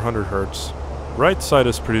and 400 hertz. Right side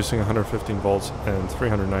is producing 115 volts and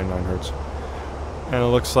 399 hertz. And it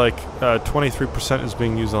looks like 23% is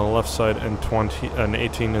being used on the left side and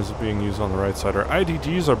 18 is being used on the right side. Our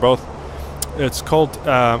IDGs are both, it's called,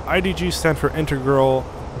 IDG stand for integral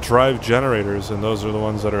drive generators, and those are the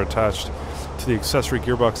ones that are attached to the accessory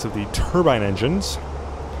gearbox of the turbine engines,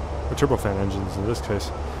 or turbofan engines in this case.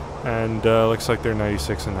 And looks like they're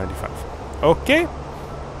 96 and 95. Okay,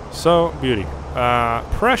 so beauty.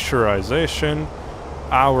 Pressurization.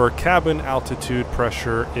 Our cabin altitude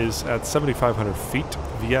pressure is at 7,500 feet.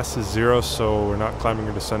 VS is 0, so we're not climbing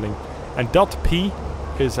or descending. And delta P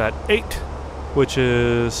is at 8, which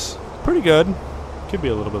is pretty good. Could be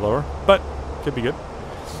a little bit lower, but could be good.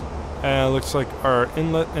 And looks like our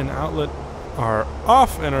inlet and outlet are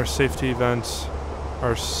off, and our safety vents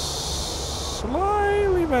are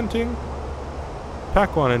slightly venting.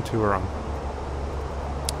 Pack 1 and 2 are on.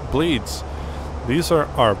 Bleeds. These are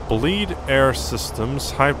our bleed air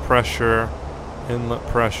systems. High pressure, inlet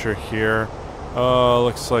pressure here.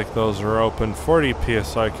 Looks like those are open. 40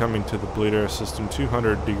 psi coming to the bleed air system.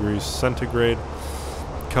 200 degrees centigrade.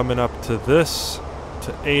 Coming up to this,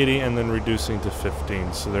 to 80, and then reducing to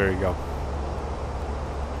 15. So there you go.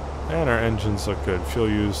 And our engines look good. Fuel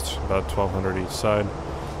used about 1,200 each side.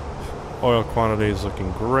 Oil quantity is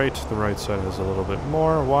looking great. The right side has a little bit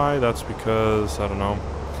more. Why? That's because, I don't know.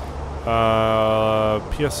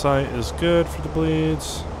 PSI is good for the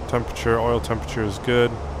bleeds. Temperature, oil temperature is good.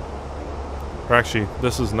 Or actually,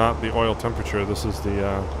 this is not the oil temperature. This is the,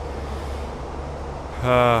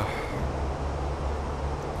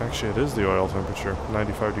 actually, it is the oil temperature.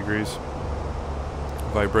 95 degrees.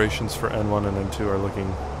 Vibrations for N1 and N2 are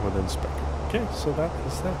looking within spec. Okay, so that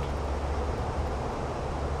is that.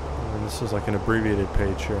 And this is like an abbreviated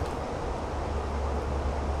page here.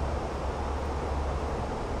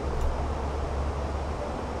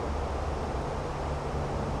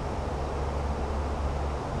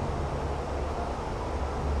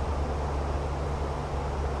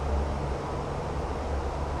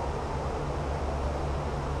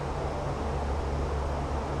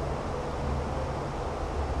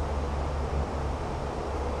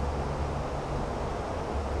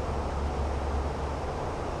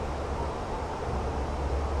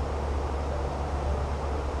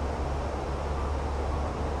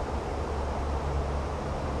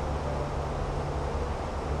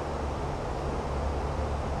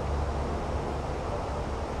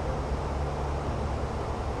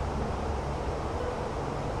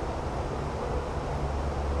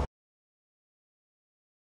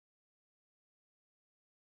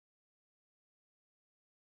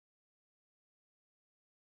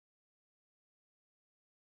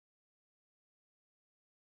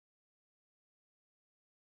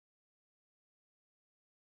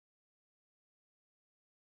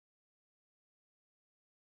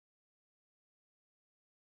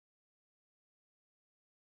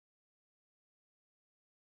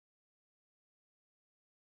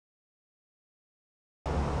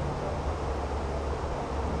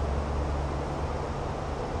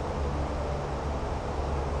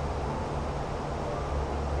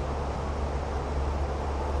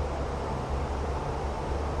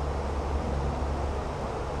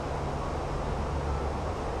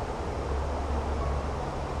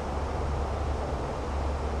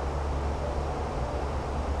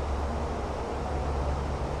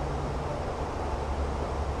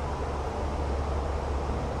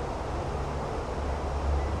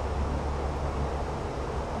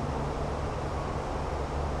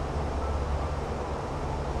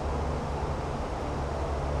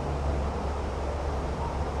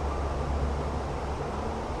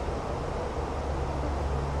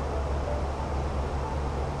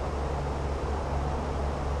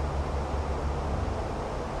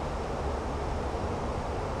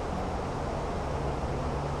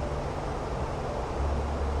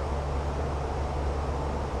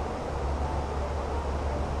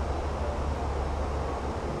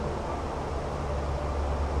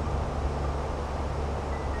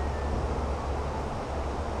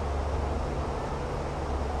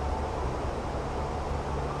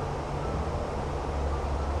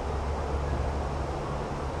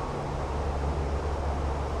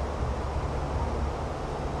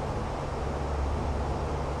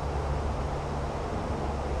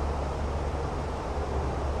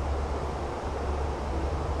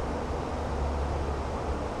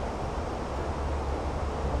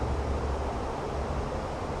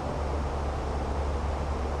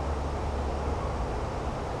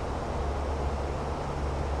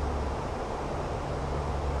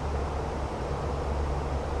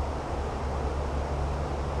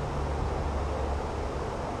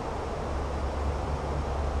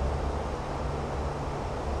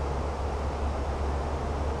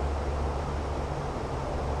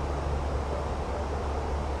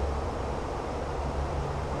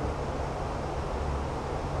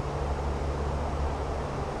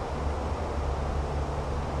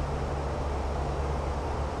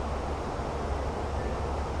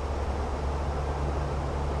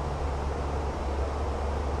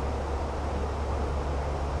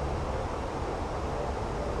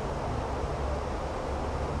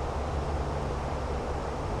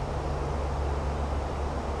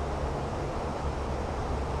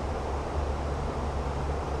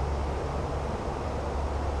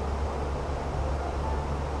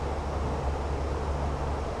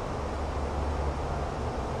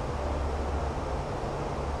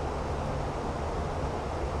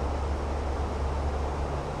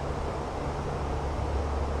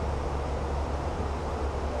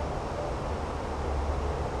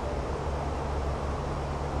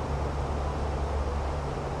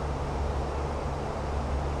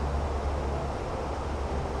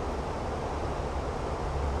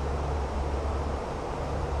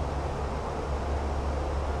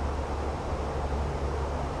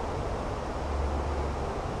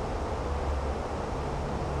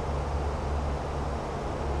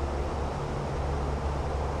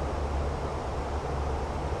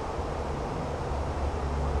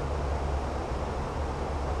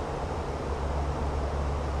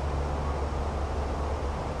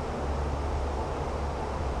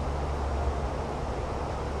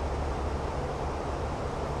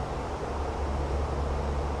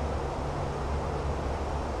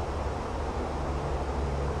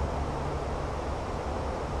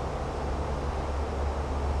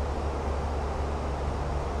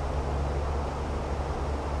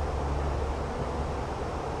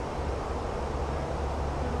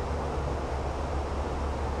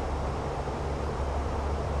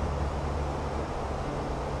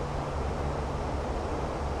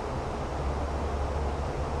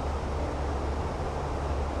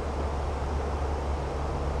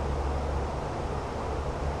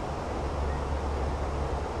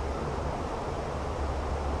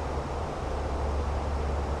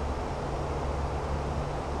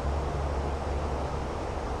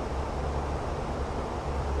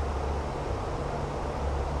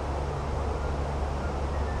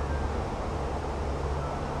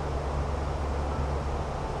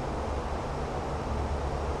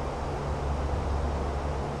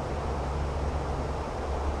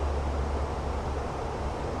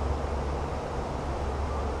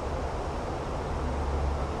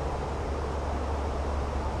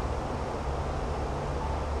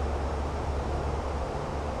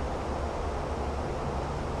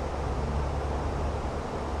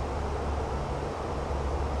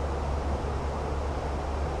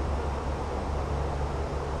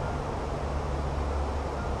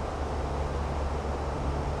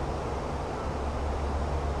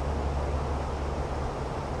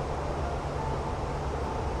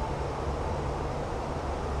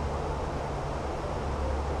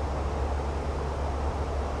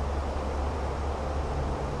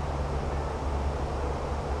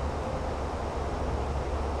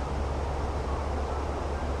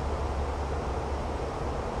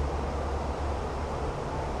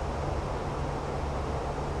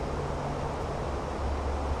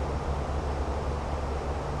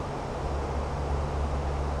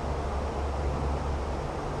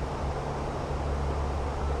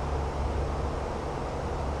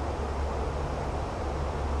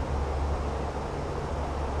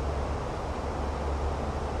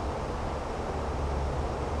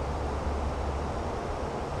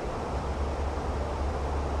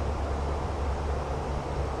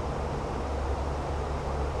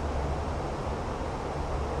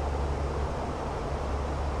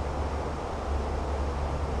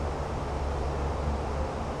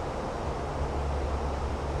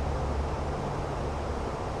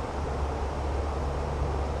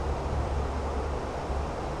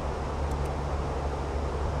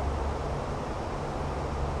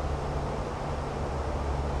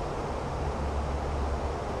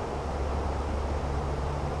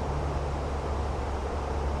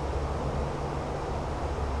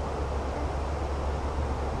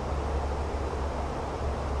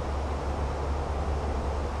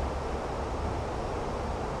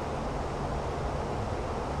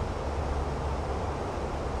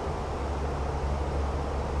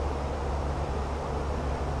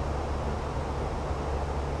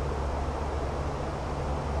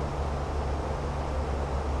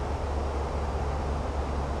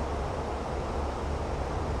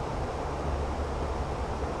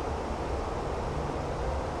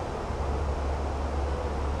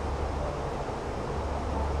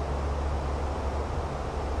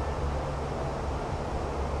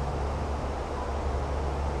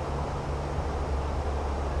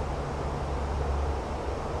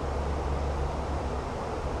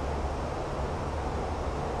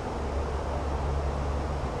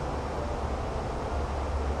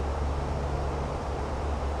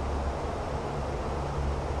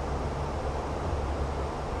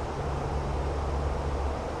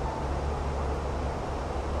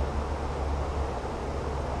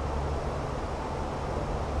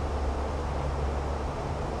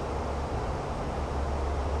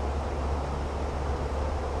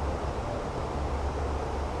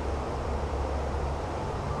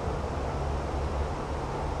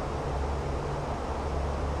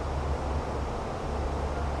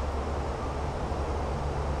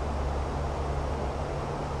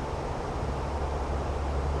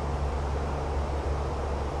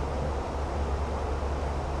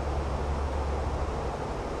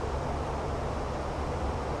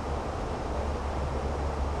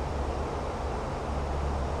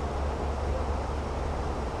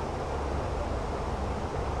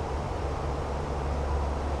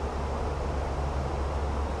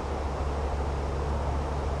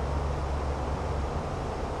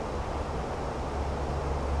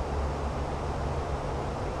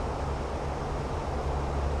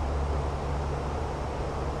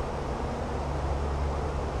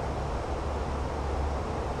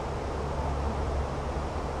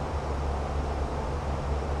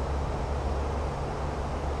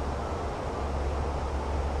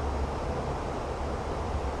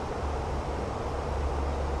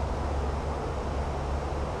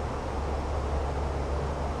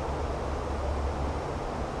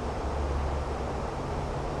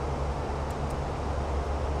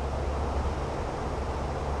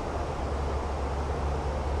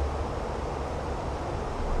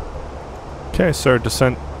 Okay, so our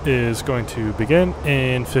descent is going to begin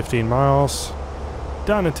in 15 miles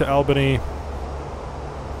down into Albany.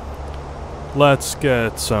 Let's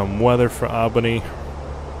get some weather for Albany.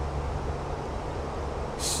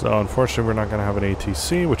 So unfortunately we're not going to have an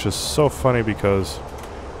ATC, which is so funny because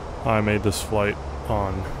I made this flight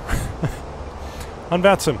on on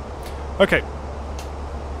VATSIM. Okay.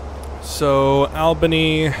 So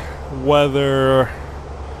Albany weather,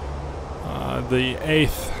 the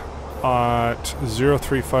 8th at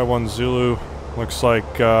 0351 Zulu, looks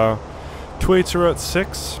like 28s are at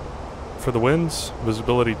 6 for the winds,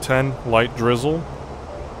 visibility 10, light drizzle,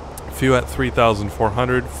 few at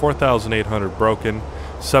 3,400, 4,800 broken,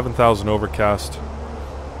 7,000 overcast,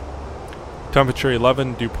 temperature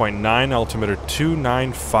 11, dew point 9, altimeter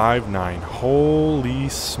 2959. Holy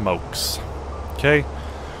smokes. Okay.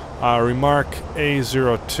 Remark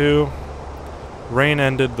A02. Rain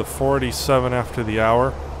ended the 47 after the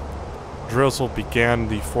hour. Drizzle began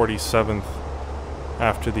the 47th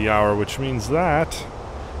after the hour, which means that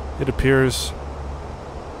it appears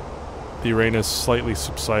the rain is slightly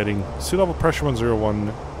subsiding. Sea level pressure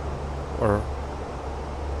 101 or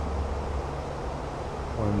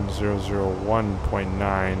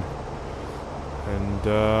 1001.9. And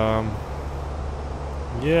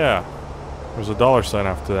yeah, there's a dollar sign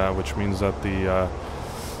after that, which means that the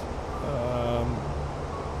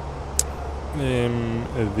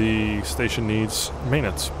station needs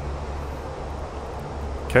maintenance.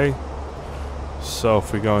 Okay, so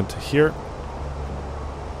if we go into here,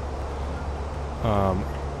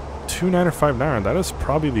 29 or 59, that is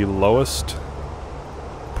probably the lowest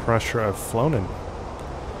pressure I've flown in.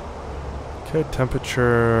 Okay,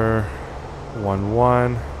 temperature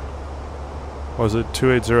 11. Was it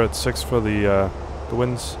 280 at 6 for the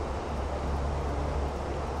winds?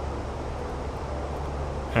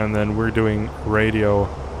 And then we're doing radio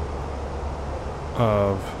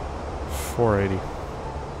of 480.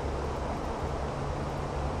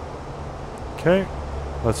 Okay,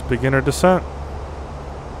 let's begin our descent.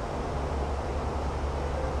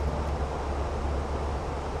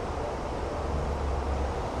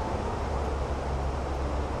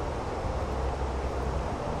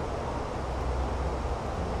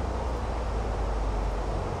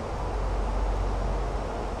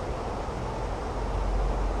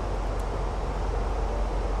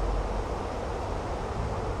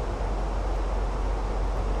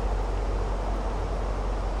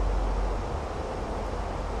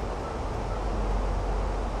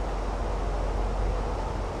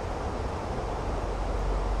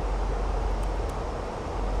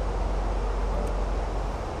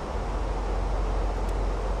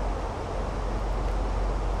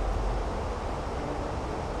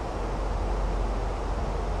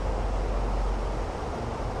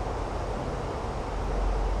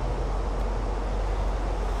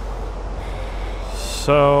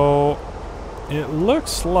 So it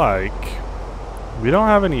looks like we don't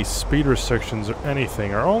have any speed restrictions or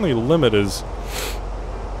anything. Our only limit is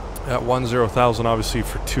at 10,000, obviously,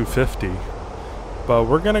 for 250. But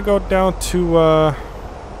we're gonna go down to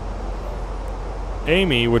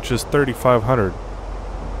Amy, which is 3,500.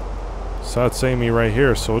 So that's Amy right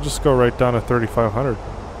here. So we'll just go right down to 3,500.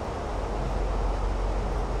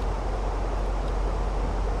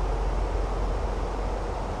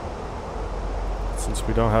 Since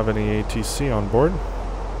we don't have any ATC on board,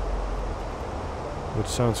 which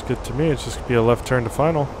sounds good to me. It's just gonna be a left turn to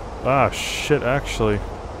final. Ah, shit, actually.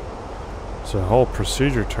 It's a whole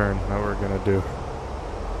procedure turn that we're gonna do.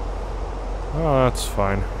 Oh, that's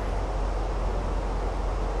fine.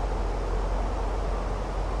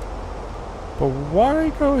 But why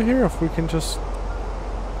go here if we can just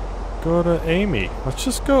go to Amy? Let's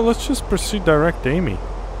just proceed direct to Amy.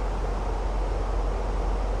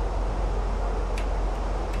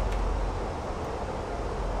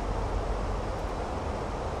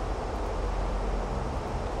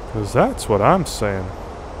 Because that's what I'm saying.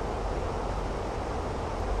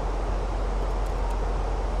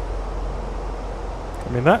 I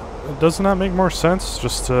mean, doesn't that make more sense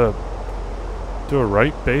just to do a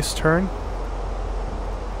right base turn?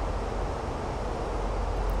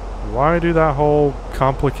 Why do that whole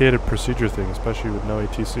complicated procedure thing, especially with no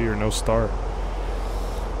ATC or no star?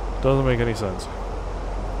 Doesn't make any sense.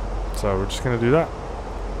 So we're just gonna do that.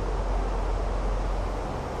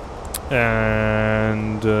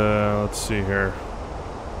 And let's see here.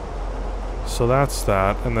 So that's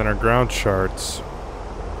that, and then our ground charts.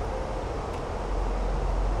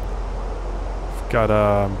 We've got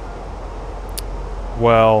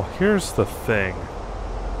well, here's the thing.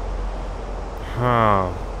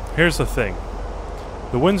 Here's the thing.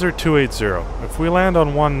 The winds are 280. If we land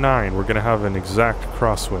on 19, we're going to have an exact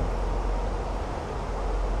crosswind.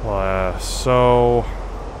 So,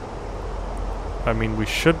 I mean, we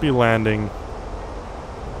should be landing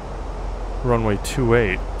runway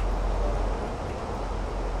 28.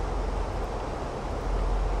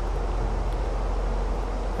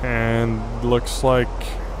 And looks like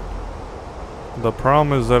the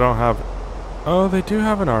problem is they don't have... Oh, they do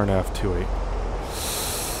have an RNAV 28.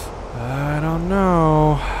 I don't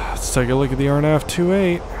know. Let's take a look at the RNAV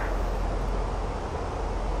 28.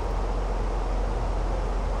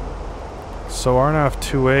 So RNAV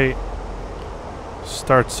 28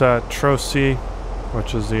 starts at Trosi,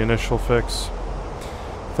 which is the initial fix,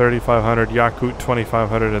 3500, Yakut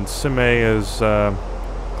 2500, and Sime is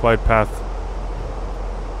glide path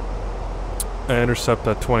intercept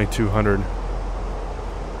at 2200.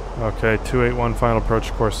 Okay, 281 final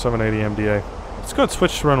approach course, 780 MDA. Let's go and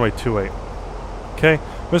switch to runway 28. Okay,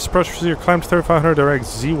 missed approach procedure, climb to 3500, direct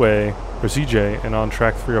Z-way, or ZJ, and on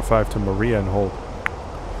track 305 to Maria and hold.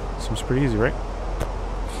 Seems pretty easy, right?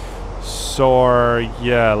 So,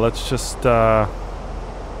 yeah, let's just,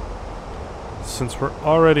 since we're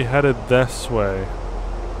already headed this way,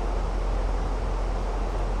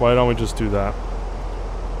 why don't we just do that?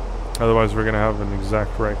 Otherwise, we're going to have an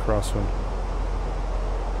exact right crosswind.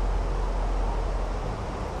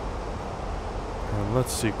 And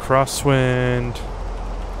let's see, crosswind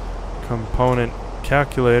component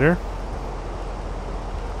calculator.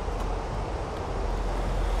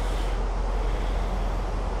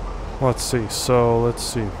 Let's see,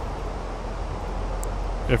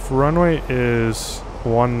 if runway is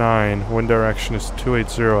 19, wind direction is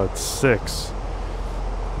 280 at 6,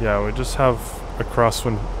 yeah, we just have a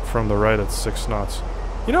crosswind from the right at 6 knots.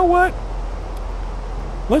 You know what?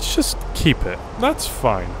 Let's just keep it. That's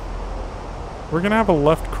fine. We're gonna have a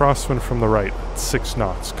left crosswind from the right at 6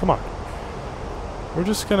 knots. Come on. We're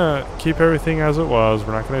just gonna keep everything as it was.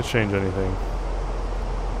 We're not gonna change anything.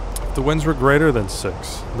 If the winds were greater than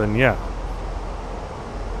 6, then yeah.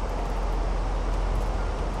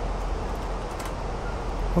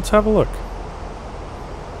 Let's have a look.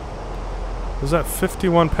 Is that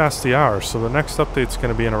 51 past the hour? So the next update's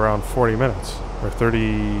going to be in around 40 minutes. Or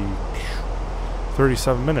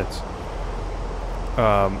 37 minutes.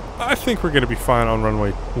 I think we're going to be fine on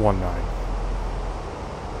runway 19.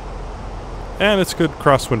 And it's good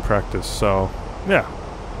crosswind practice, so yeah.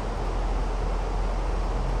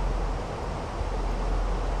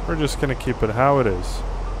 We're just going to keep it how it is.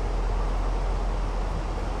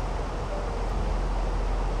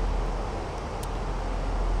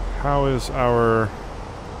 How is our...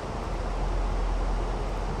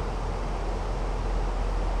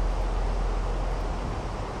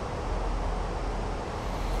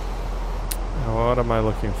 What am I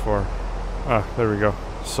looking for? Ah, there we go.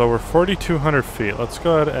 So we're 4,200 feet. Let's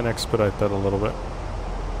go ahead and expedite that a little bit.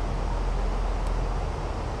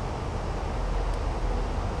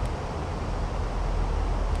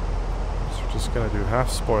 So we're just going to do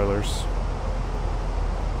half spoilers.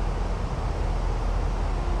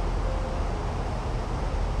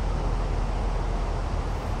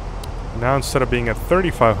 Now instead of being at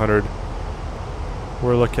 3,500,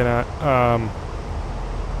 we're looking at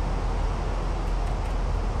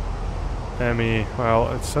ME.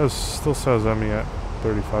 Well, it still says ME at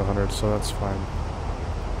 3,500, so that's fine.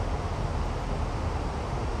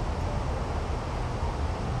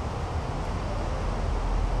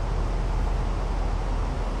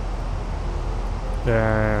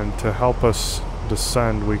 And to help us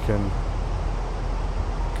descend, we can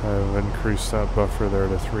kind of increase that buffer there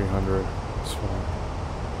to 300. It's fine.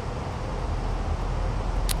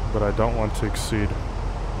 But I don't want to exceed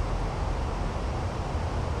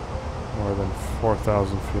more than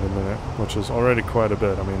 4,000 feet a minute, which is already quite a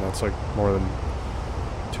bit. I mean, that's like more than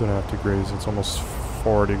 2.5 degrees. It's almost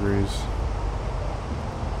 4 degrees.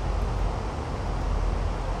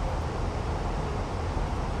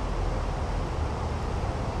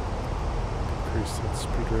 Increase that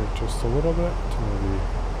speed rate just a little bit to maybe a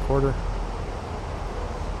quarter.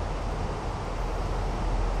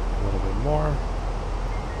 A little bit more.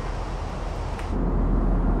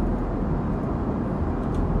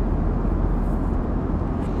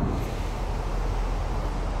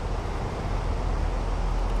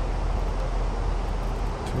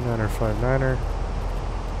 Or 5-9er.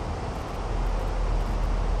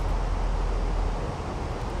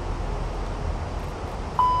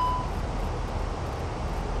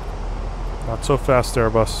 Not so fast,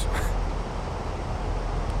 Airbus.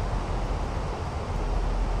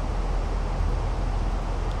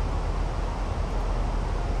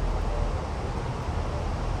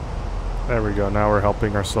 There we go. Now we're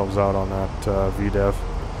helping ourselves out on that VDEV.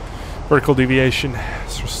 Vertical deviation.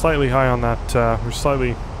 So we're slightly high on that. We're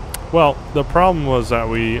slightly... Well, the problem was that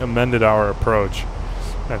we amended our approach.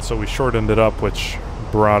 And so we shortened it up, which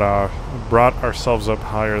brought ourselves up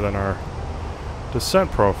higher than our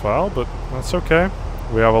descent profile. But that's okay.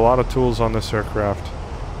 We have a lot of tools on this aircraft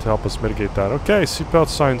to help us mitigate that. Okay, seatbelt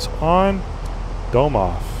signs on. Dome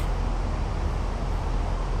off.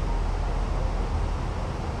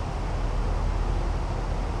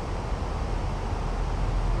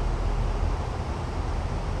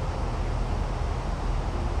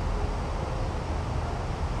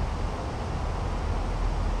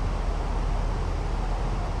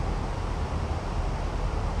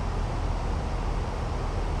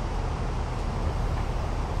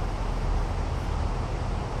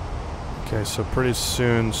 Okay, so pretty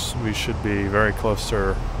soon we should be very close to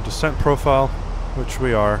our descent profile, which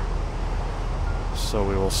we are. So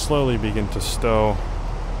we will slowly begin to stow.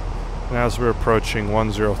 And as we're approaching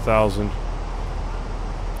 10,000,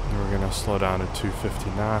 we're going to slow down to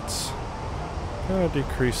 250 knots. Going to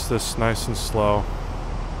decrease this nice and slow.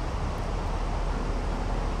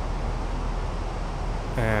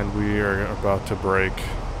 And we are about to break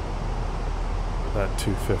that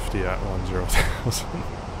 250 at 10,000.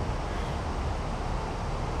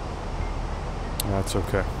 That's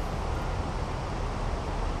okay.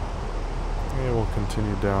 Yeah, we'll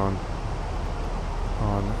continue down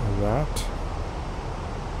on that.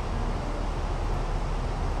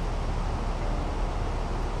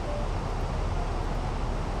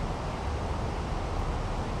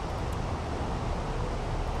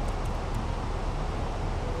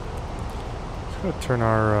 Just gonna turn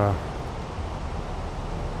our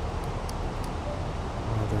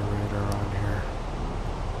weather radar on here.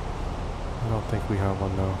 I don't think we have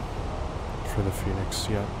one though for the Phoenix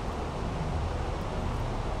yet.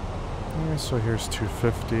 Yeah, so here's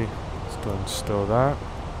 250. Let's go and stow that.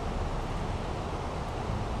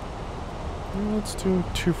 Yeah, let's do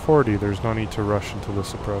 240. There's no need to rush into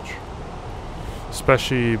this approach.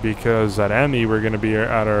 Especially because at ME we're going to be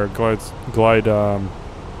at our glide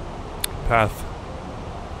path.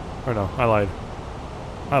 Or no, I lied.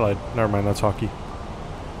 Never mind, that's hockey.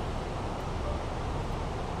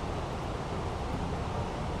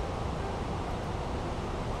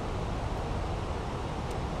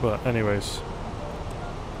 But anyways.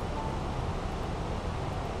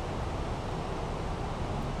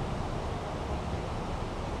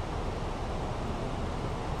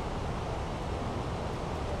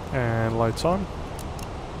 And lights on.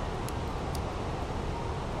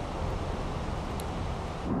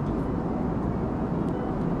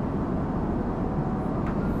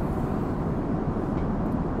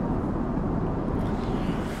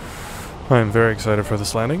 I'm very excited for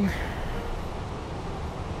this landing.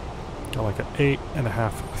 Got like an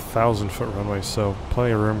 8,500 foot runway, so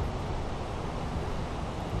plenty of room.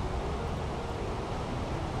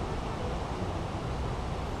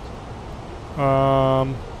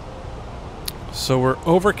 So we're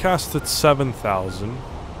overcast at 7,000.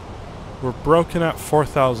 We're broken at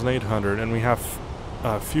 4,800, and we have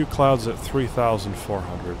a few clouds at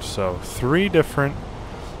 3,400. So 3 different.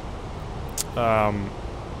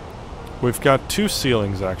 We've got 2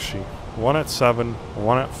 ceilings actually. One at 7,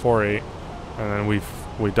 one at 4.8, and then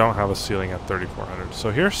we don't have a ceiling at 3,400.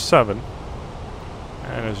 So here's 7,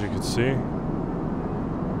 and as you can see,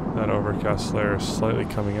 that overcast layer is slightly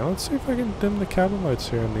coming in. Let's see if I can dim the cabin lights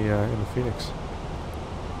here in the Phoenix.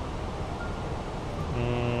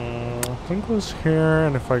 I think it was here,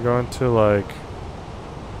 and if I go into like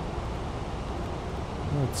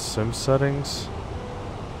sim settings,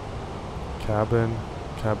 cabin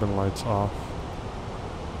lights off.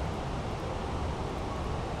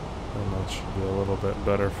 And that should be a little bit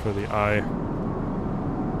better for the eye.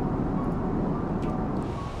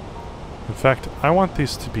 In fact, I want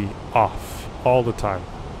these to be off all the time.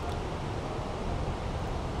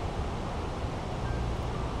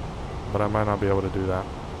 But I might not be able to do that.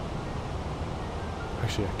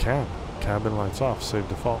 Actually, I can. Cabin lights off, save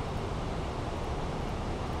default.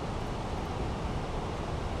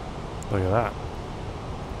 Look at that.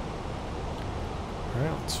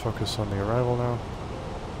 Alright, let's focus on the arrival now.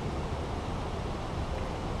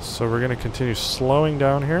 So we're going to continue slowing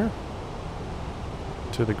down here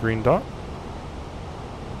to the green dot.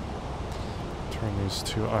 Turn these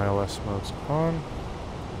 2 ILS modes on.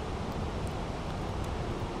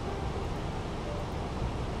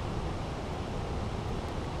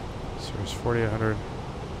 So there's 4,800.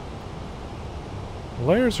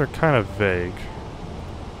 Layers are kind of vague.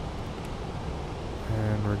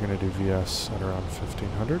 And we're going to do VS at around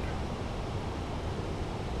 1,500.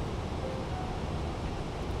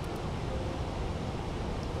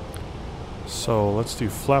 So let's do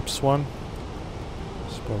flaps 1.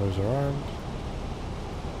 Spoilers are armed.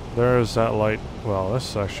 There's that light. Well, this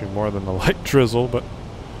is actually more than the light drizzle, but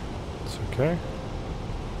it's okay.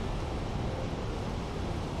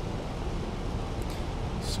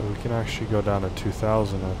 So we can actually go down to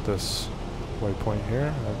 2,000 at this waypoint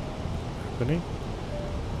here at Ebony,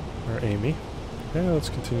 or Amy. Okay, let's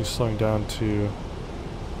continue slowing down to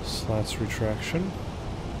slats retraction,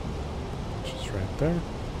 which is right there.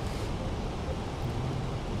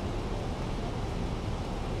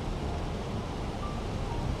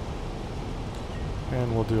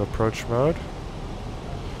 And we'll do approach mode.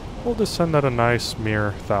 We'll descend at a nice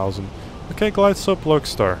mere 1,000. Okay, glide slope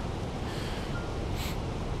Lokestar.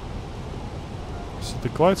 So the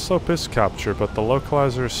glide slope is captured, but the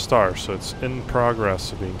localizer is star, so it's in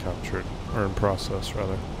progress of being captured. Or in process,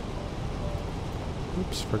 rather.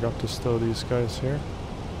 Oops, forgot to stow these guys here.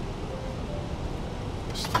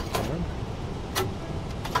 Just come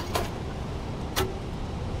in.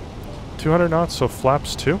 200 knots, so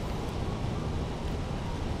flaps 2.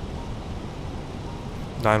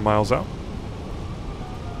 9 miles out.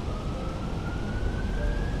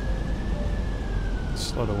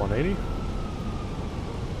 Slow to 180.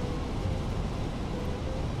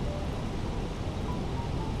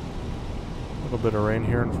 A little bit of rain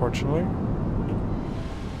here, unfortunately.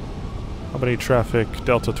 Albany traffic,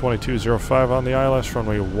 Delta 2205 on the ILS,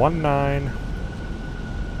 runway 19.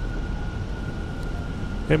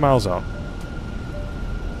 8 miles out.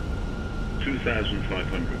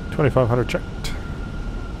 2,500. 2,500 checked.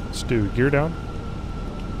 Let's do gear down.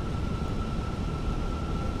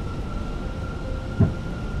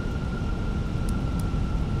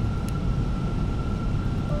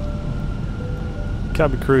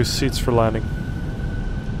 Cabin crew, seats for landing.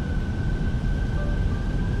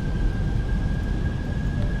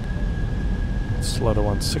 Slow to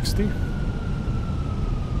 160.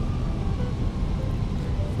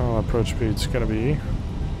 Final approach speed's going to be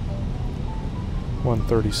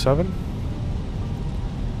 137.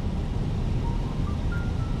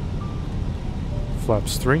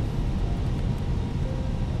 Flaps 3.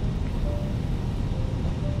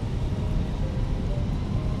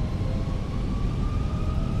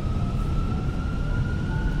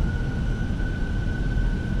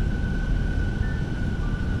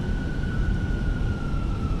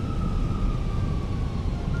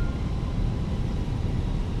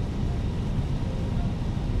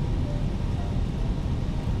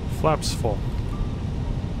 Flaps full.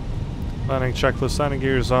 Landing checklist, landing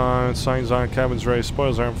gears on, signs on, cabins raised,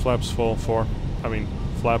 spoilers arm, flaps full,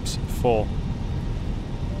 flaps full.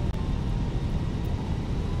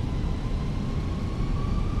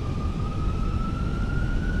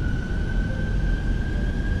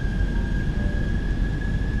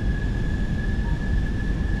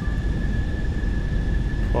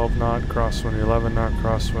 Knot crosswind, 11 knot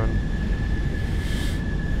crosswind.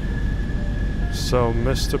 So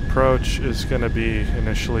missed approach is going to be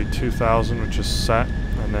initially 2,000, which is set,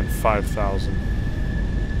 and then 5,000.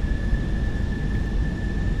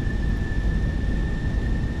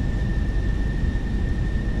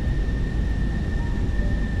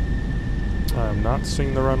 I am not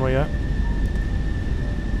seeing the runway yet.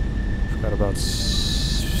 We've got about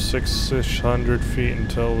 600 feet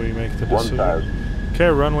until we make the decision. 1,000. Okay,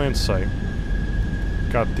 runway in sight.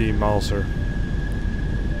 Got the Mauser.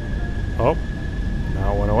 Oh,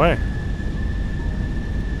 now it went away.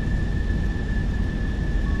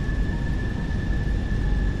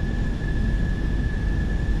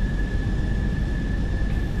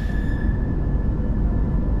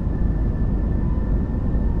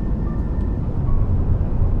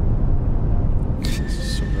 This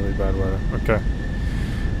is some really bad weather. Okay.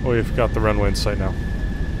 We've got the runway in sight now.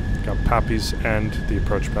 Got Pappies and the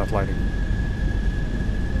approach path lighting.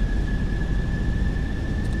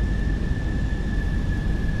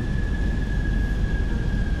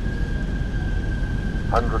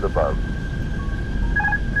 $100 above.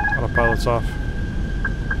 Autopilot's off.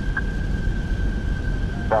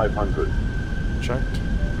 500. Checked.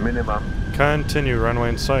 Minimum. Continue, runway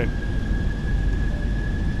in sight.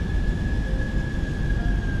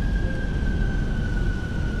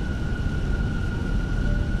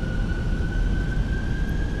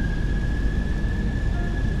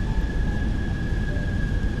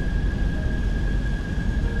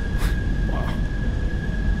 Wow.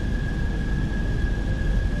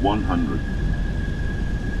 100.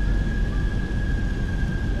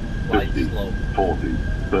 50, 40,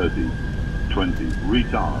 30, 20,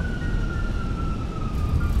 retard.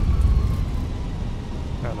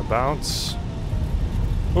 And a bounce.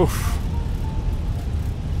 Oof.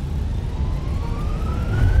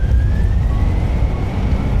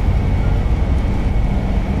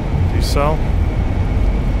 cell.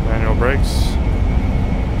 Manual brakes.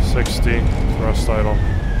 60. Thrust idle.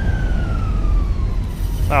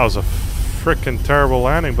 That was a frickin' terrible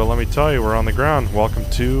landing, but let me tell you, we're on the ground. Welcome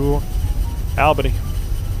to Albany.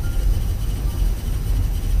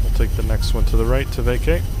 We'll take the next one to the right to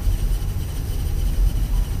vacate.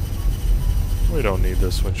 We don't need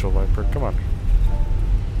this windshield wiper. Come on.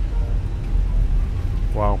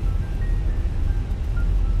 Wow.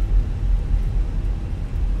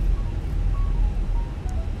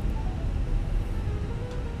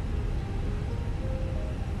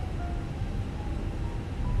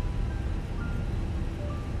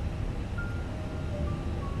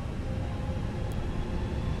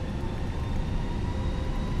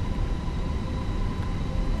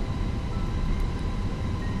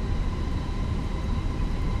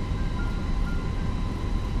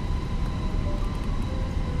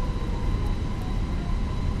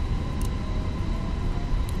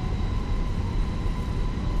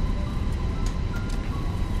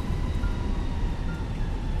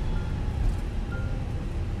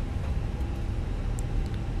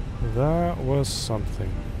 That was something.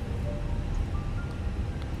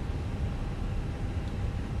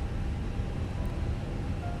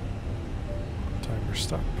 Timer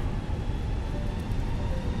stop.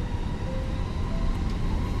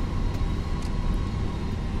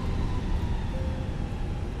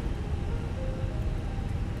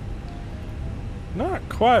 Not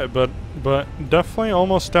quite, but definitely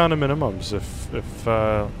almost down to minimums if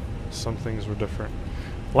some things were different.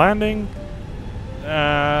 Landing.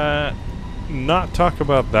 Not talk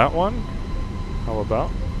about that one. How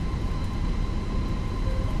about?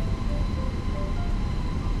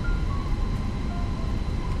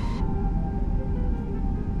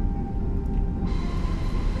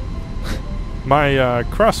 My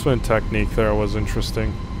crosswind technique there was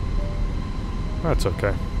interesting. That's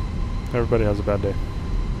okay. Everybody has a bad day.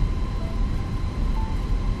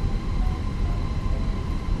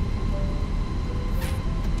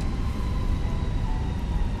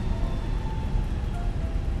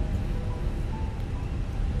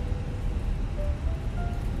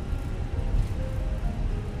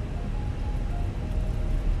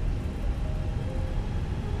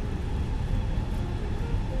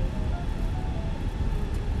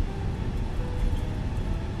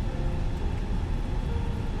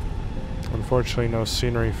 Unfortunately, no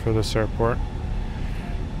scenery for this airport,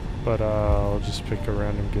 but I'll just pick a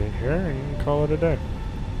random gate here and call it a day.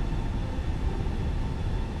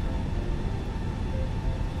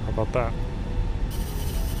 How about that?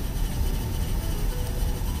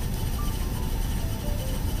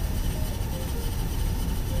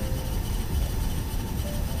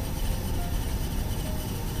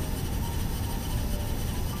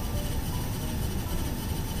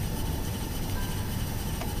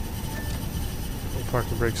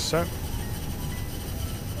 Parking brakes set.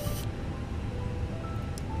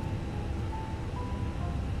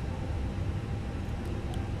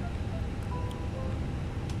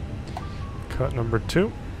 Cut number 2.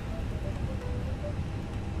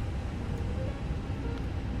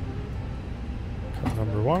 Cut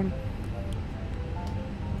number 1.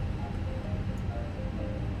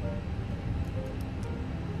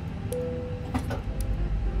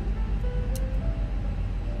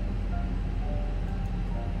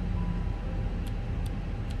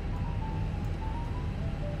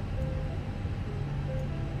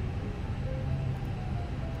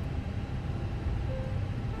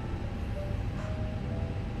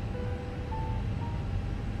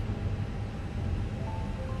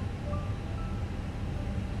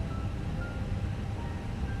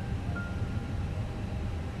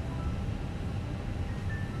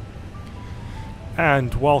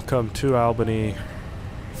 And welcome to Albany.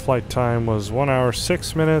 Flight time was 1 hour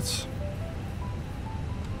 6 minutes.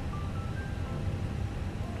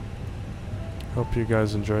 Hope you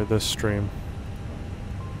guys enjoyed this stream.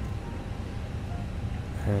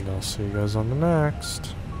 And I'll see you guys on the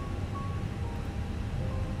next.